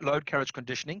thing about load carriage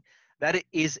conditioning, that it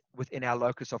is within our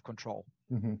locus of control.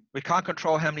 Mm-hmm. We can't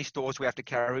control how many stores we have to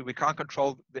carry. We can't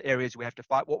control the areas we have to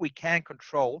fight. What we can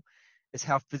control is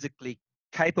how physically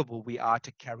capable we are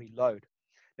to carry load.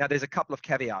 Now, there's a couple of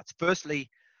caveats. Firstly,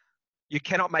 you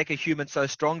cannot make a human so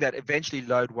strong that eventually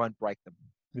load won't break them.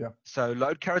 Yeah. So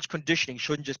load carriage conditioning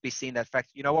shouldn't just be seen that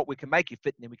fact, you know what, we can make you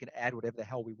fit and then we can add whatever the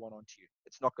hell we want onto you.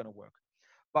 It's not going to work.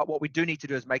 But what we do need to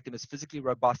do is make them as physically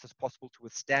robust as possible to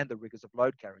withstand the rigors of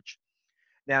load carriage.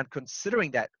 Now, in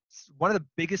considering that, one of the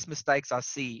biggest mistakes I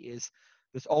see is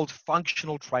this old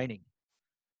functional training.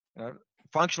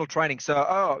 Functional training. So,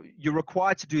 oh, you're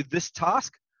required to do this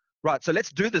task. Right, so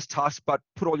let's do this task, but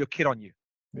put all your kit on you.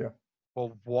 Yeah.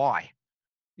 Well, why?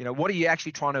 What are you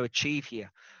actually trying to achieve here?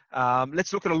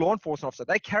 Let's look at a law enforcement officer.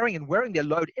 They're carrying and wearing their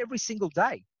load every single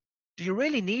day. Do you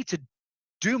really need to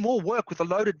do more work with a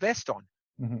loaded vest on?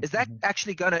 Mm-hmm. Is that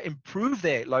actually going to improve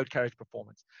their load carriage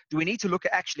performance? Do we need to look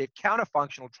at actually at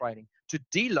counter-functional training to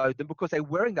deload them because they're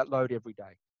wearing that load every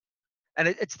day? And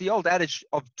it's the old adage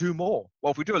of do more.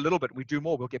 Well, if we do a little bit and we do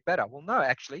more, we'll get better. Well, no,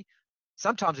 actually,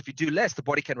 sometimes if you do less, the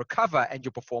body can recover and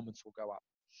your performance will go up.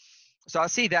 So I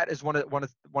see that as one of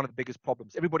the biggest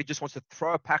problems. Everybody just wants to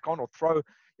throw a pack on or throw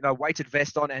a weighted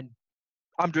vest on, and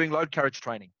I'm doing load carriage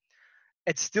training.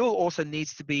 It still also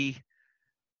needs to be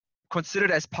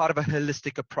considered as part of a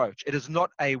holistic approach. It is not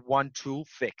a one-tool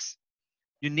fix.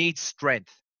 You need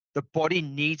strength. The body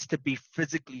needs to be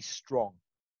physically strong.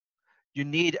 You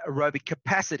need aerobic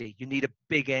capacity. You need a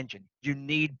big engine. You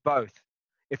need both.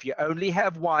 If you only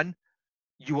have one,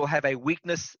 you will have a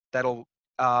weakness that'll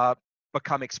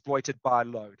become exploited by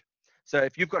load. So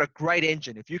if you've got a great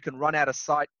engine, if you can run out of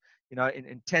sight,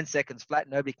 in 10 seconds flat,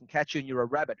 nobody can catch you and you're a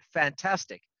rabbit,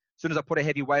 fantastic. As soon as I put a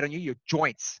heavy weight on you, your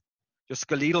joints, your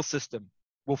skeletal system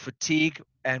will fatigue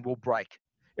and will break.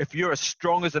 If you're as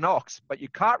strong as an ox, but you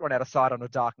can't run out of sight on a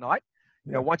dark night,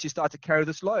 once you start to carry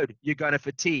this load, you're going to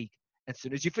fatigue. As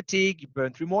soon as you fatigue, you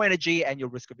burn through more energy and your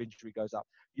risk of injury goes up.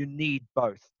 You need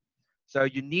both. So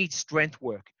you need strength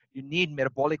work, you need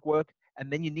metabolic work,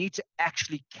 and then you need to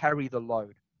actually carry the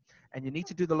load. And you need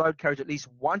to do the load carriage at least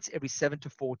once every 7 to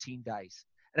 14 days.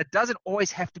 And it doesn't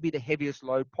always have to be the heaviest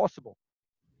load possible.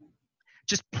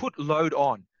 Just put load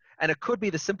on. And it could be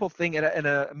the simple thing in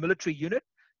a military unit,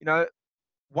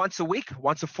 once a week,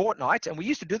 once a fortnight. And we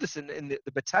used to do this in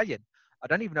the battalion. I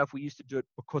don't even know if we used to do it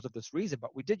because of this reason,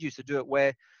 but we did used to do it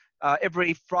where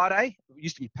every Friday, it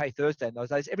used to be pay Thursday in those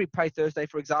days, every pay Thursday,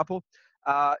 for example,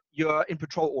 you're in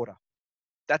patrol order.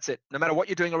 That's it. No matter what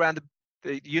you're doing around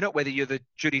the unit, whether you're the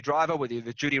duty driver, whether you're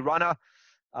the duty runner,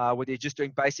 whether you're just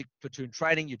doing basic platoon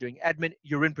training, you're doing admin,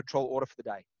 you're in patrol order for the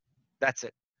day. That's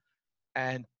it.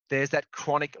 And there's that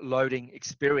chronic loading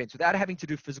experience without having to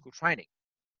do physical training,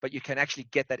 but you can actually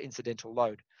get that incidental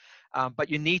load. But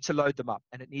you need to load them up,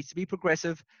 and it needs to be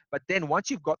progressive. But then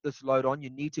once you've got this load on, you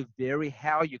need to vary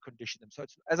how you condition them. So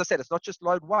it's, as I said, it's not just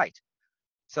load weight.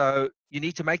 So you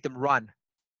need to make them run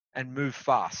and move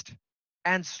fast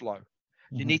and slow.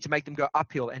 You need to make them go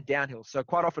uphill and downhill. So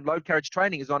quite often load carriage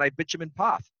training is on a bitumen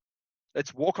path.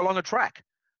 Let's walk along a track.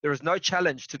 There is no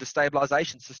challenge to the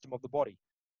stabilization system of the body.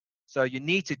 So you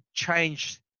need to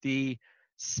change the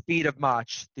speed of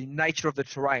march, the nature of the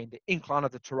terrain, the incline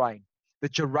of the terrain, the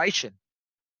duration.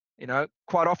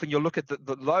 Quite often you'll look at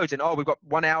the loads and, we've got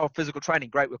 1 hour of physical training.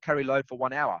 Great, we'll carry load for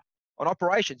 1 hour. On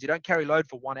operations, you don't carry load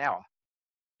for 1 hour.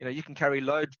 You can carry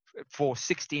load for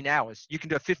 16 hours. You can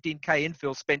do a 15K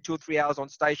infill, spend 2 or 3 hours on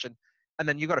station, and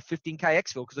then you've got a 15K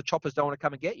exfil because the choppers don't want to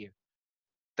come and get you.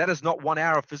 That is not 1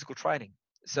 hour of physical training.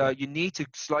 So you need to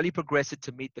slowly progress it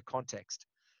to meet the context.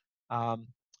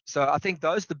 So I think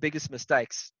those are the biggest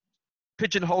mistakes.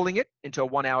 Pigeonholing it into a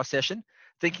 1 hour session,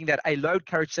 thinking that a load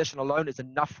carriage session alone is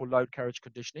enough for load carriage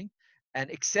conditioning, and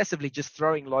excessively just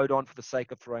throwing load on for the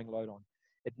sake of throwing load on.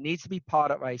 It needs to be part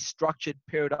of a structured,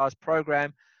 periodized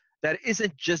program that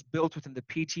isn't just built within the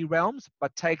PT realms,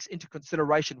 but takes into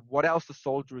consideration what else the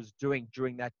soldier is doing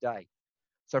during that day.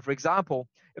 So for example,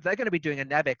 if they're going to be doing a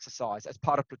NAV exercise as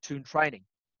part of platoon training,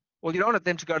 well, you don't want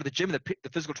them to go to the gym and the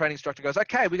physical training instructor goes,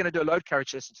 okay, we're going to do a load carriage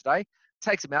session today,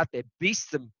 takes them out there, beasts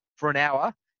them for an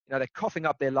hour, they're coughing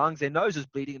up their lungs, their nose is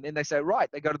bleeding, and then they say, right,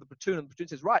 they go to the platoon, and the platoon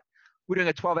says, right, we're doing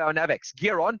a 12-hour NavX.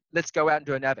 Gear on, let's go out and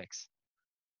do a NavX.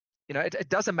 You know, it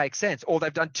doesn't make sense. Or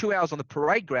they've done 2 hours on the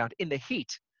parade ground in the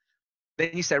heat.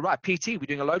 Then you say, right, PT, we're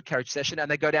doing a load carriage session, and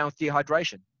they go down with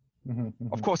dehydration.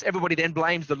 Of course, everybody then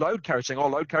blames the load carriage, saying, oh,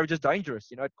 load carriage is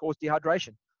dangerous. You know, it caused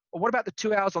dehydration. Well, what about the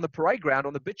 2 hours on the parade ground,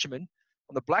 on the bitumen,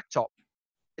 on the blacktop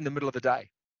in the middle of the day?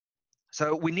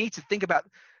 So we need to think about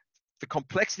the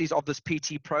complexities of this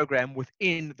PT program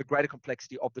within the greater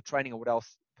complexity of the training and what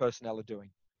else personnel are doing.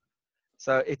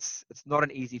 So it's not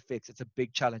an easy fix. It's a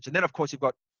big challenge. And then, of course, you've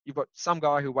got some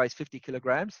guy who weighs 50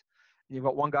 kilograms, and you've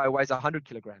got one guy who weighs 100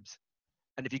 kilograms.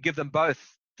 And if you give them both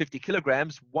 50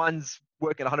 kilograms, one's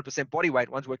working 100% body weight,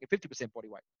 one's working 50% body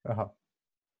weight.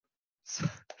 So,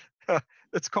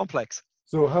 it's complex.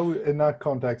 So how, in that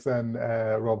context then,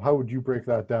 Rob, how would you break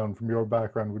that down from your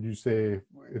background? Would you say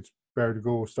it's better to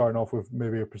go starting off with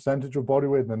maybe a percentage of body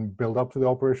weight and then build up to the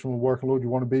operational working load you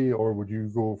want to be, or would you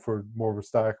go for more of a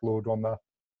stack load on that?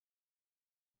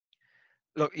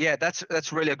 Look, yeah,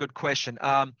 that's really a good question.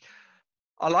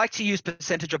 I like to use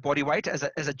percentage of body weight as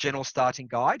a general starting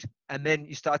guide, and then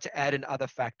you start to add in other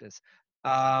factors.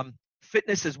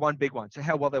 Fitness is one big one. So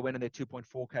how well they went in their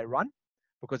 2.4K run,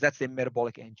 because that's their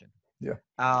metabolic engine.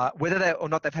 Yeah. Whether they or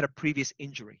not they've had a previous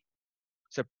injury.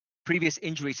 So previous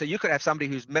injury. So you could have somebody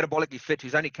who's metabolically fit,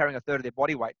 who's only carrying a third of their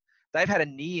body weight. They've had a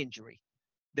knee injury.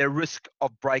 Their risk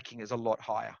of breaking is a lot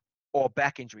higher, or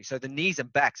back injury. So the knees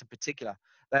and backs in particular,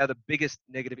 they are the biggest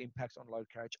negative impacts on load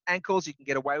carriage. Ankles, you can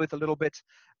get away with a little bit.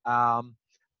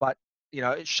 But, you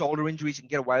know, shoulder injuries, you can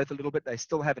get away with a little bit. They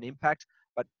still have an impact,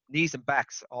 but knees and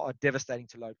backs are devastating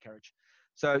to load carriage.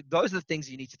 So those are the things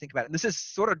you need to think about. And this is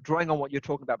sort of drawing on what you're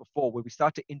talking about before, where we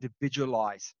start to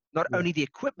individualize, not only the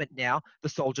equipment now, the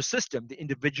soldier system, the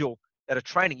individual that are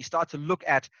training. You start to look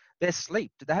at their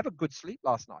sleep. Did they have a good sleep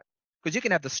last night? Because you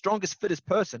can have the strongest, fittest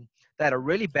person. They had a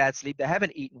really bad sleep. They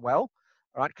haven't eaten well,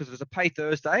 right? Because it was a pay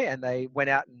Thursday and they went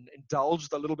out and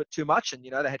indulged a little bit too much. And,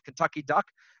 you know, they had Kentucky Duck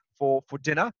for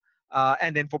dinner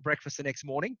and then for breakfast the next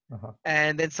morning.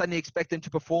 And then suddenly expect them to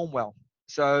perform well.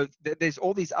 So there's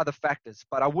all these other factors.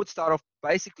 But I would start off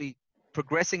basically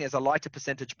progressing as a lighter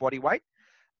percentage body weight.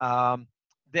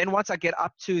 Then once I get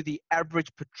up to the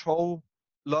average patrol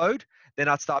load, then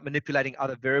I'd start manipulating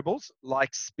other variables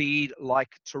like speed, like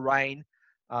terrain,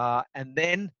 and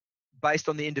then based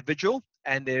on the individual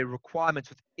and their requirements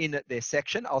within their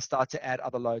section, I'll start to add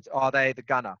other loads. Are they the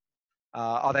gunner?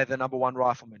 Are they the number one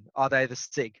rifleman? Are they the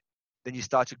SIG? Then you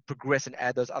start to progress and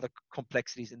add those other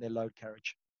complexities in their load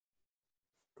carriage.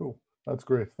 Cool. That's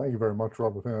great. Thank you very much,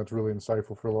 Rob. I think that's really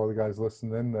insightful for a lot of the guys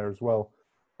listening in there as well.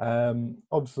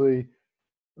 Obviously,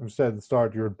 I said at the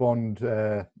start, you're at Bond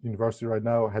University right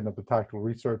now, heading up the Tactical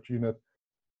Research Unit.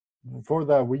 Before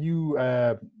that, were you,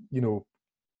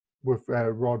 with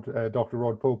Dr.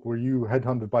 Rod Pope, were you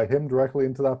headhunted by him directly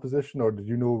into that position, or did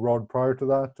you know Rod prior to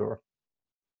that, or?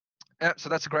 So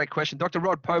that's a great question. Dr.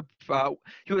 Rod Pope,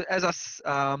 he was,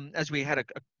 as we had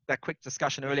that quick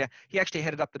discussion earlier, he actually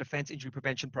headed up the Defense Injury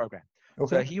Prevention Program.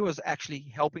 Okay. So he was actually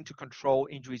helping to control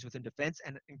injuries within defense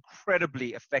and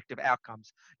incredibly effective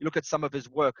outcomes. You look at some of his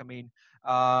work, I mean,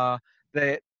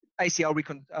 the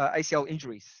ACL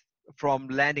injuries from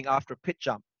landing after a pit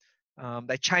jump,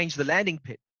 they changed the landing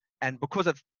pit. And because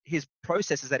of his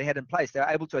processes that he had in place, they were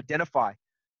able to identify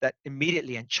that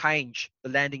immediately and change the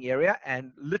landing area.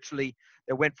 And literally,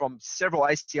 they went from several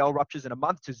ACL ruptures in a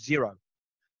month to 0.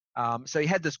 So he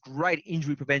had this great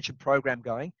injury prevention program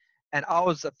going. And I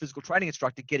was a physical training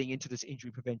instructor getting into this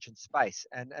injury prevention space.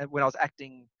 And when I was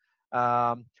acting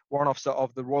warrant officer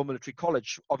of the Royal Military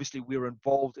College, obviously we were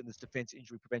involved in this defense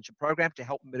injury prevention program to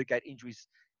help mitigate injuries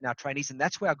in our trainees. And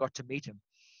that's where I got to meet him.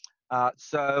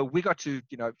 So we got to,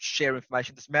 share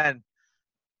information. This man,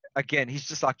 again, he's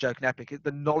just like Joe Knapik.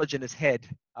 The knowledge in his head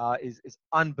is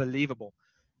unbelievable.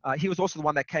 He was also the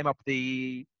one that came up with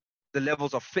the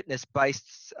levels of fitness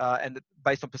based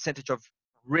on percentage of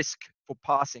risk for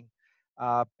passing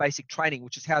basic training,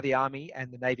 which is how the Army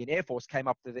and the Navy and Air Force came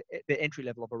up to the entry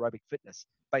level of aerobic fitness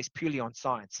based purely on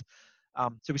science.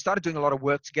 So we started doing a lot of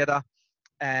work together,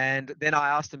 and then I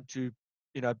asked him to,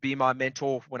 be my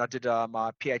mentor when I did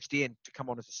my PhD and to come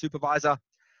on as a supervisor.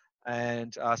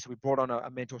 And so we brought on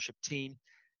a mentorship team.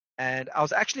 And I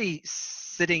was actually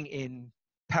sitting in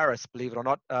Paris, believe it or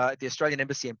not, at the Australian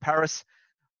Embassy in Paris.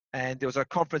 And there was a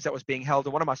conference that was being held.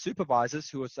 And one of my supervisors,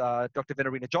 who was Dr.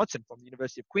 Venerina Johnson from the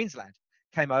University of Queensland,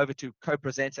 came over to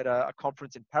co-present at a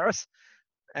conference in Paris.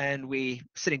 And we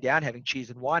sitting down having cheese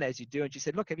and wine, as you do. And she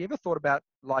said, look, have you ever thought about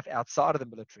life outside of the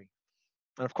military?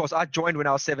 And of course, I joined when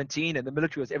I was 17, and the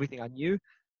military was everything I knew.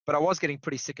 But I was getting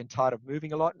pretty sick and tired of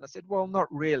moving a lot. And I said, well, not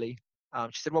really.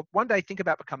 She said, well, one day think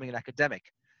about becoming an academic.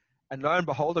 And lo and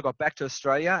behold, I got back to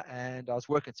Australia and I was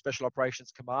working at Special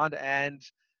Operations Command. And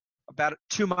about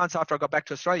 2 months after I got back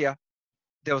to Australia,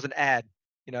 there was an ad,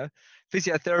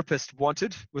 physiotherapist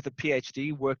wanted with a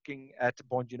PhD working at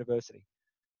Bond University.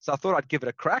 So I thought I'd give it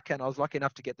a crack, and I was lucky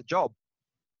enough to get the job.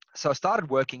 So I started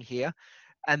working here,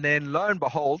 and then lo and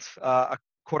behold, I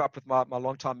caught up with my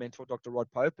longtime mentor, Dr. Rod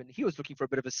Pope, and he was looking for a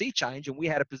bit of a sea change, and we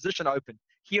had a position open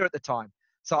here at the time.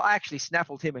 So I actually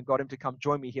snaffled him and got him to come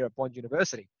join me here at Bond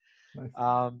University.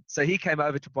 Nice. So he came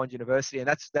over to Bond University, and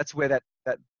that's where that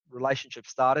relationship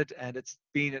started, and it's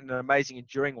been an amazing,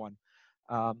 enduring one.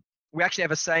 We actually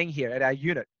have a saying here at our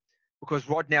unit, because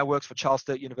Rod now works for Charles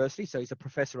Sturt University, so he's a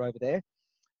professor over there.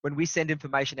 When we send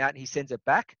information out and he sends it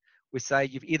back, we say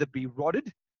you've either been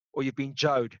rodded or you've been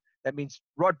Joed. That means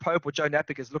Rod Pope or Joe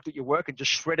Napick has looked at your work and just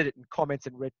shredded it in comments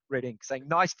in red ink, saying,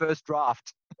 nice first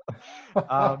draft.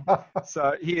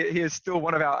 So he is still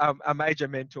one of our major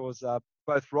mentors.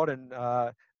 Both Rod and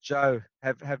Joe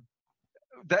have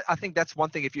that. I think that's one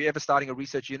thing. If you're ever starting a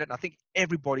research unit, and I think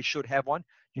everybody should have one,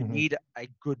 you need a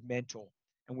good mentor.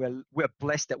 And we're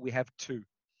blessed that we have two.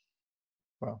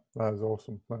 Wow, that is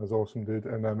awesome. That is awesome, dude.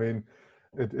 And I mean,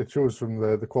 it shows from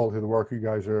the quality of the work you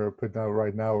guys are putting out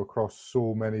right now across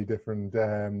so many different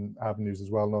avenues as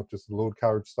well, not just the load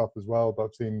carriage stuff as well, but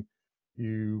I've seen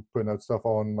you putting out stuff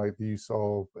on like the use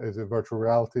of, is it virtual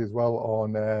reality as well,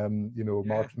 on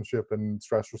marksmanship and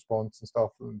stress response and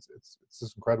stuff. And it's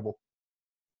just incredible.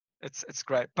 It's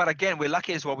great. But again, we're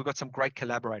lucky as well. We've got some great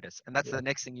collaborators. And that's the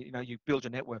next thing, you build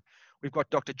your network. We've got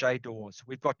Dr. Jay Dawes.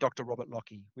 We've got Dr. Robert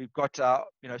Lockie. We've got,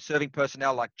 serving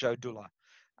personnel like Joe Dula.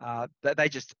 They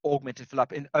just augment and fill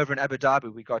up. Over in Abu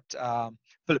Dhabi, we got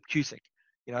Philip Cusick.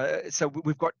 So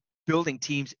we've got building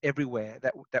teams everywhere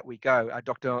that we go.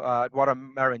 Dr. Eduardo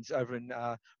Marins over in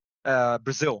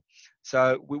Brazil.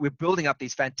 So we're building up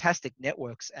these fantastic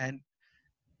networks. And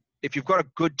if you've got a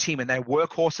good team and they're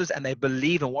workhorses and they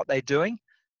believe in what they're doing,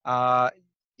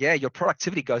 your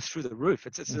productivity goes through the roof.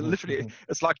 It's literally,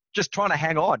 it's like just trying to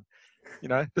hang on.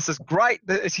 This is great.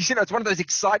 It's one of those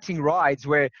exciting rides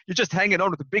where you're just hanging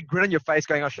on with a big grin on your face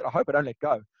going, oh shit, I hope I don't let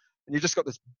go. And you just got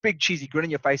this big cheesy grin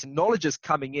on your face and knowledge is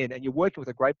coming in and you're working with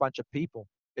a great bunch of people.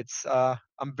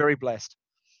 I'm very blessed.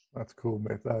 That's cool,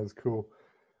 mate. That is cool.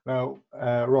 Now,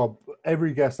 Rob,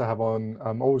 every guest I have on,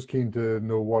 I'm always keen to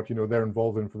know what, they're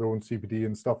involved in for their own CPD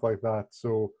and stuff like that.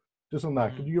 So just on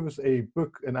that, could you give us a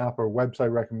book, an app, or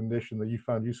website recommendation that you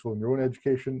found useful in your own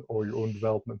education or your own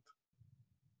development?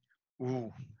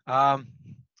 Ooh.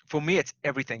 For me, it's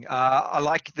everything. I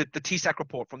like the TSAC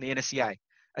report from the NSCA.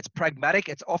 It's pragmatic.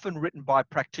 It's often written by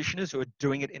practitioners who are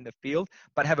doing it in the field,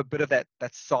 but have a bit of that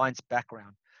science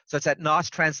background. So it's that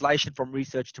nice translation from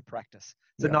research to practice.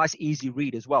 It's a nice, easy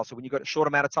read as well. So when you've got a short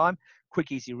amount of time,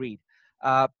 quick, easy read.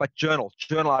 But journal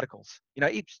articles.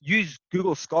 Use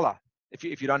Google Scholar if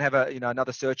you don't have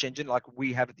another search engine like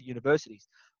we have at the universities.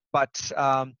 But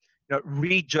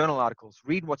read journal articles.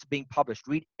 Read what's being published.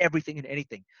 Read everything and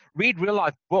anything. Read real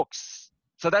life books.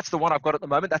 So that's the one I've got at the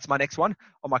moment. That's my next one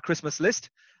on my Christmas list.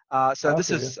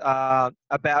 This is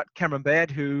about Cameron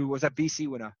Baird, who was a VC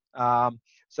winner.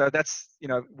 So that's,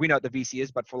 we know what the VC is,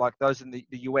 but for like those in the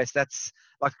US, that's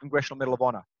like the Congressional Medal of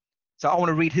Honor. So I want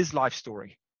to read his life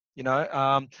story.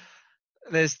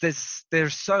 There's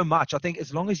so much. I think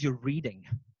as long as you're reading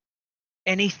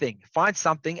anything, find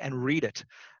something and read it.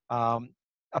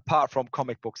 Apart from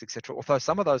comic books, etc. Although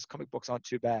some of those comic books aren't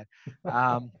too bad.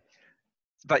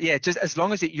 But yeah, just as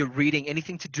long as you're reading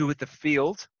anything to do with the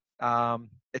field,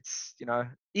 it's,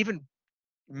 even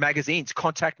magazines,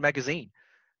 Contact Magazine.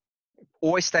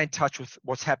 Always stay in touch with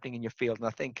what's happening in your field. And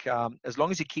I think as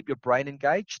long as you keep your brain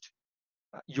engaged,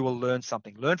 you will learn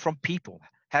something. Learn from people.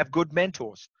 Have good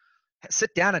mentors.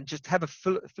 Sit down and just have a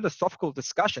philosophical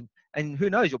discussion. And who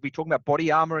knows, you'll be talking about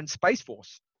body armor and Space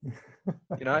Force.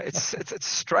 It's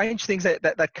strange things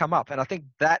that come up. And I think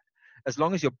that as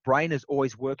long as your brain is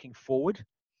always working forward,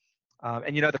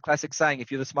 and the classic saying,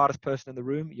 if you're the smartest person in the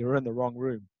room, you're in the wrong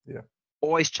room. Yeah.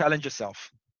 Always challenge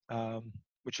yourself,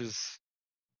 which is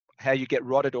how you get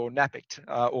rodded or napped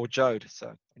or Joed.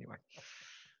 So anyway.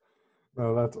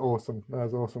 No, that's awesome.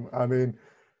 That's awesome. I mean,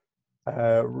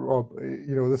 Rob,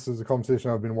 this is a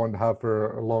conversation I've been wanting to have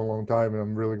for a long, long time, and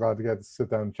I'm really glad to get to sit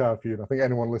down and chat with you. And I think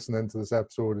anyone listening to this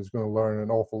episode is going to learn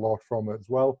an awful lot from it as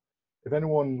well. If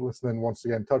anyone listening wants to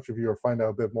get in touch with you or find out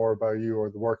a bit more about you or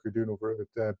the work you're doing over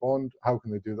at Bond, how can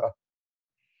they do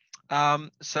that?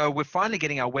 So we're finally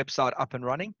getting our website up and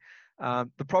running.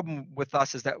 The problem with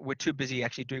us is that we're too busy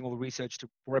actually doing all the research to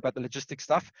worry about the logistics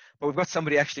stuff, but we've got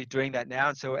somebody actually doing that now.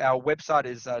 And so our website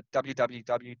is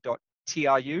www.tru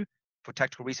for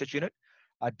Tactical Research Unit,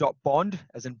 .bond,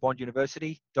 as in Bond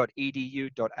University,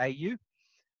 .edu.au.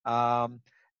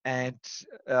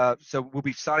 So we'll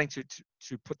be starting to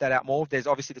put that out more. There's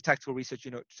obviously the Tactical Research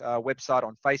Unit website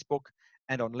on Facebook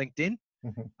and on LinkedIn.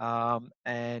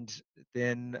 And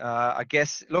then I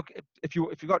guess, look, if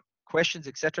you've got questions,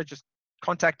 etc., just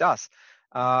contact us.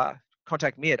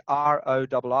 Contact me at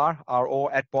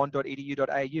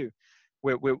RORR@bond.edu.au.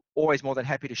 We're always more than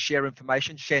happy to share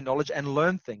information, share knowledge, and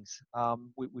learn things.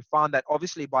 We find that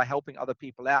obviously by helping other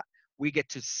people out, we get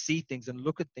to see things and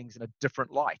look at things in a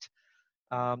different light.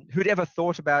 Who'd ever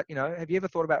thought about, have you ever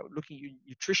thought about looking at your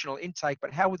nutritional intake,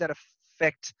 but how would that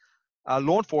affect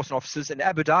law enforcement officers in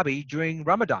Abu Dhabi during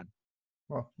Ramadan?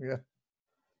 Well, yeah.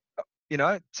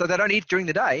 So they don't eat during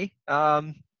the day.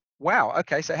 Wow.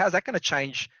 Okay. So how's that going to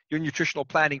change your nutritional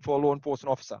planning for a law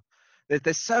enforcement officer?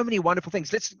 There's so many wonderful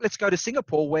things. Let's go to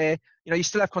Singapore where, you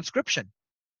still have conscription.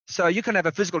 So you can have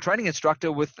a physical training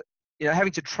instructor with,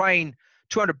 having to train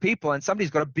 200 people and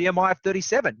somebody's got a BMI of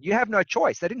 37. You have no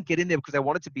choice. They didn't get in there because they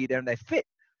wanted to be there and they're fit.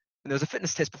 And there's a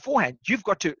fitness test beforehand. You've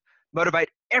got to motivate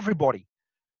everybody.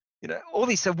 All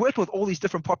these, so working with all these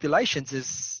different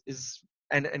populations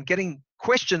and getting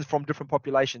questions from different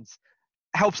populations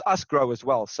helps us grow as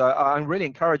well. So I really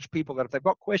encourage people that if they've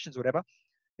got questions or whatever,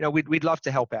 we'd love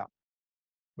to help out.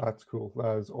 That's cool.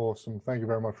 That is awesome. Thank you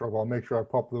very much, Rob. I'll make sure I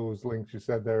pop those links you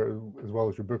said there, as well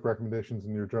as your book recommendations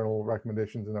and your journal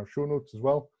recommendations in our show notes as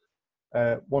well.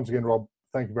 Once again, Rob,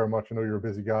 thank you very much. I know you're a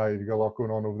busy guy. You've got a lot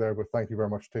going on over there, but thank you very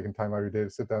much for taking time out of your day to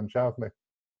sit down and chat with me.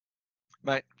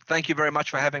 Mate, thank you very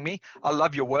much for having me. I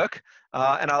love your work,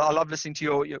 and I love listening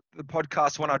to the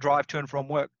podcast when I drive to and from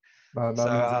work. That means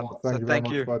a lot. Thank you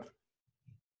very much, bud.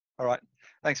 All right.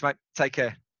 Thanks, mate. Take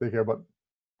care. Take care, bud.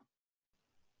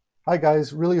 Hi,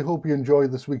 guys. Really hope you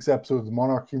enjoyed this week's episode of the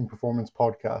Monarch Human Performance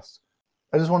Podcast.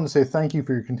 I just wanted to say thank you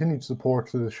for your continued support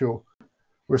to the show.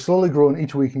 We're slowly growing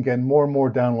each week and getting more and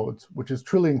more downloads, which is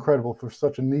truly incredible for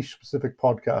such a niche-specific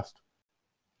podcast.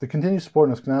 To continue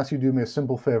supporting us, can I ask you to do me a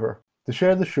simple favor? To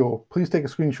share the show, please take a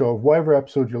screenshot of whatever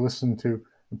episode you're listening to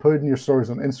and put it in your stories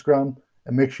on Instagram,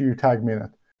 and make sure you tag me in it.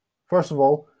 First of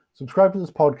all, subscribe to this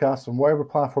podcast on whatever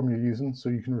platform you're using so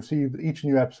you can receive each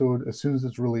new episode as soon as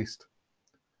it's released.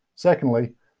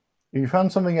 Secondly, if you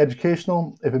found something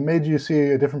educational, if it made you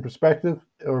see a different perspective,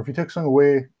 or if you took something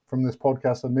away from this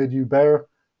podcast that made you better,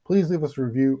 please leave us a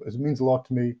review, as it means a lot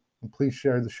to me, and please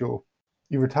share the show.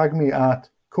 Either tag me at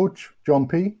Coach John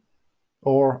P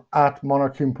or at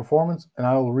Monarch Human Performance, and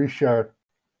I will reshare it.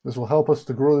 This will help us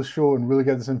to grow the show and really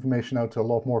get this information out to a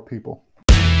lot more people.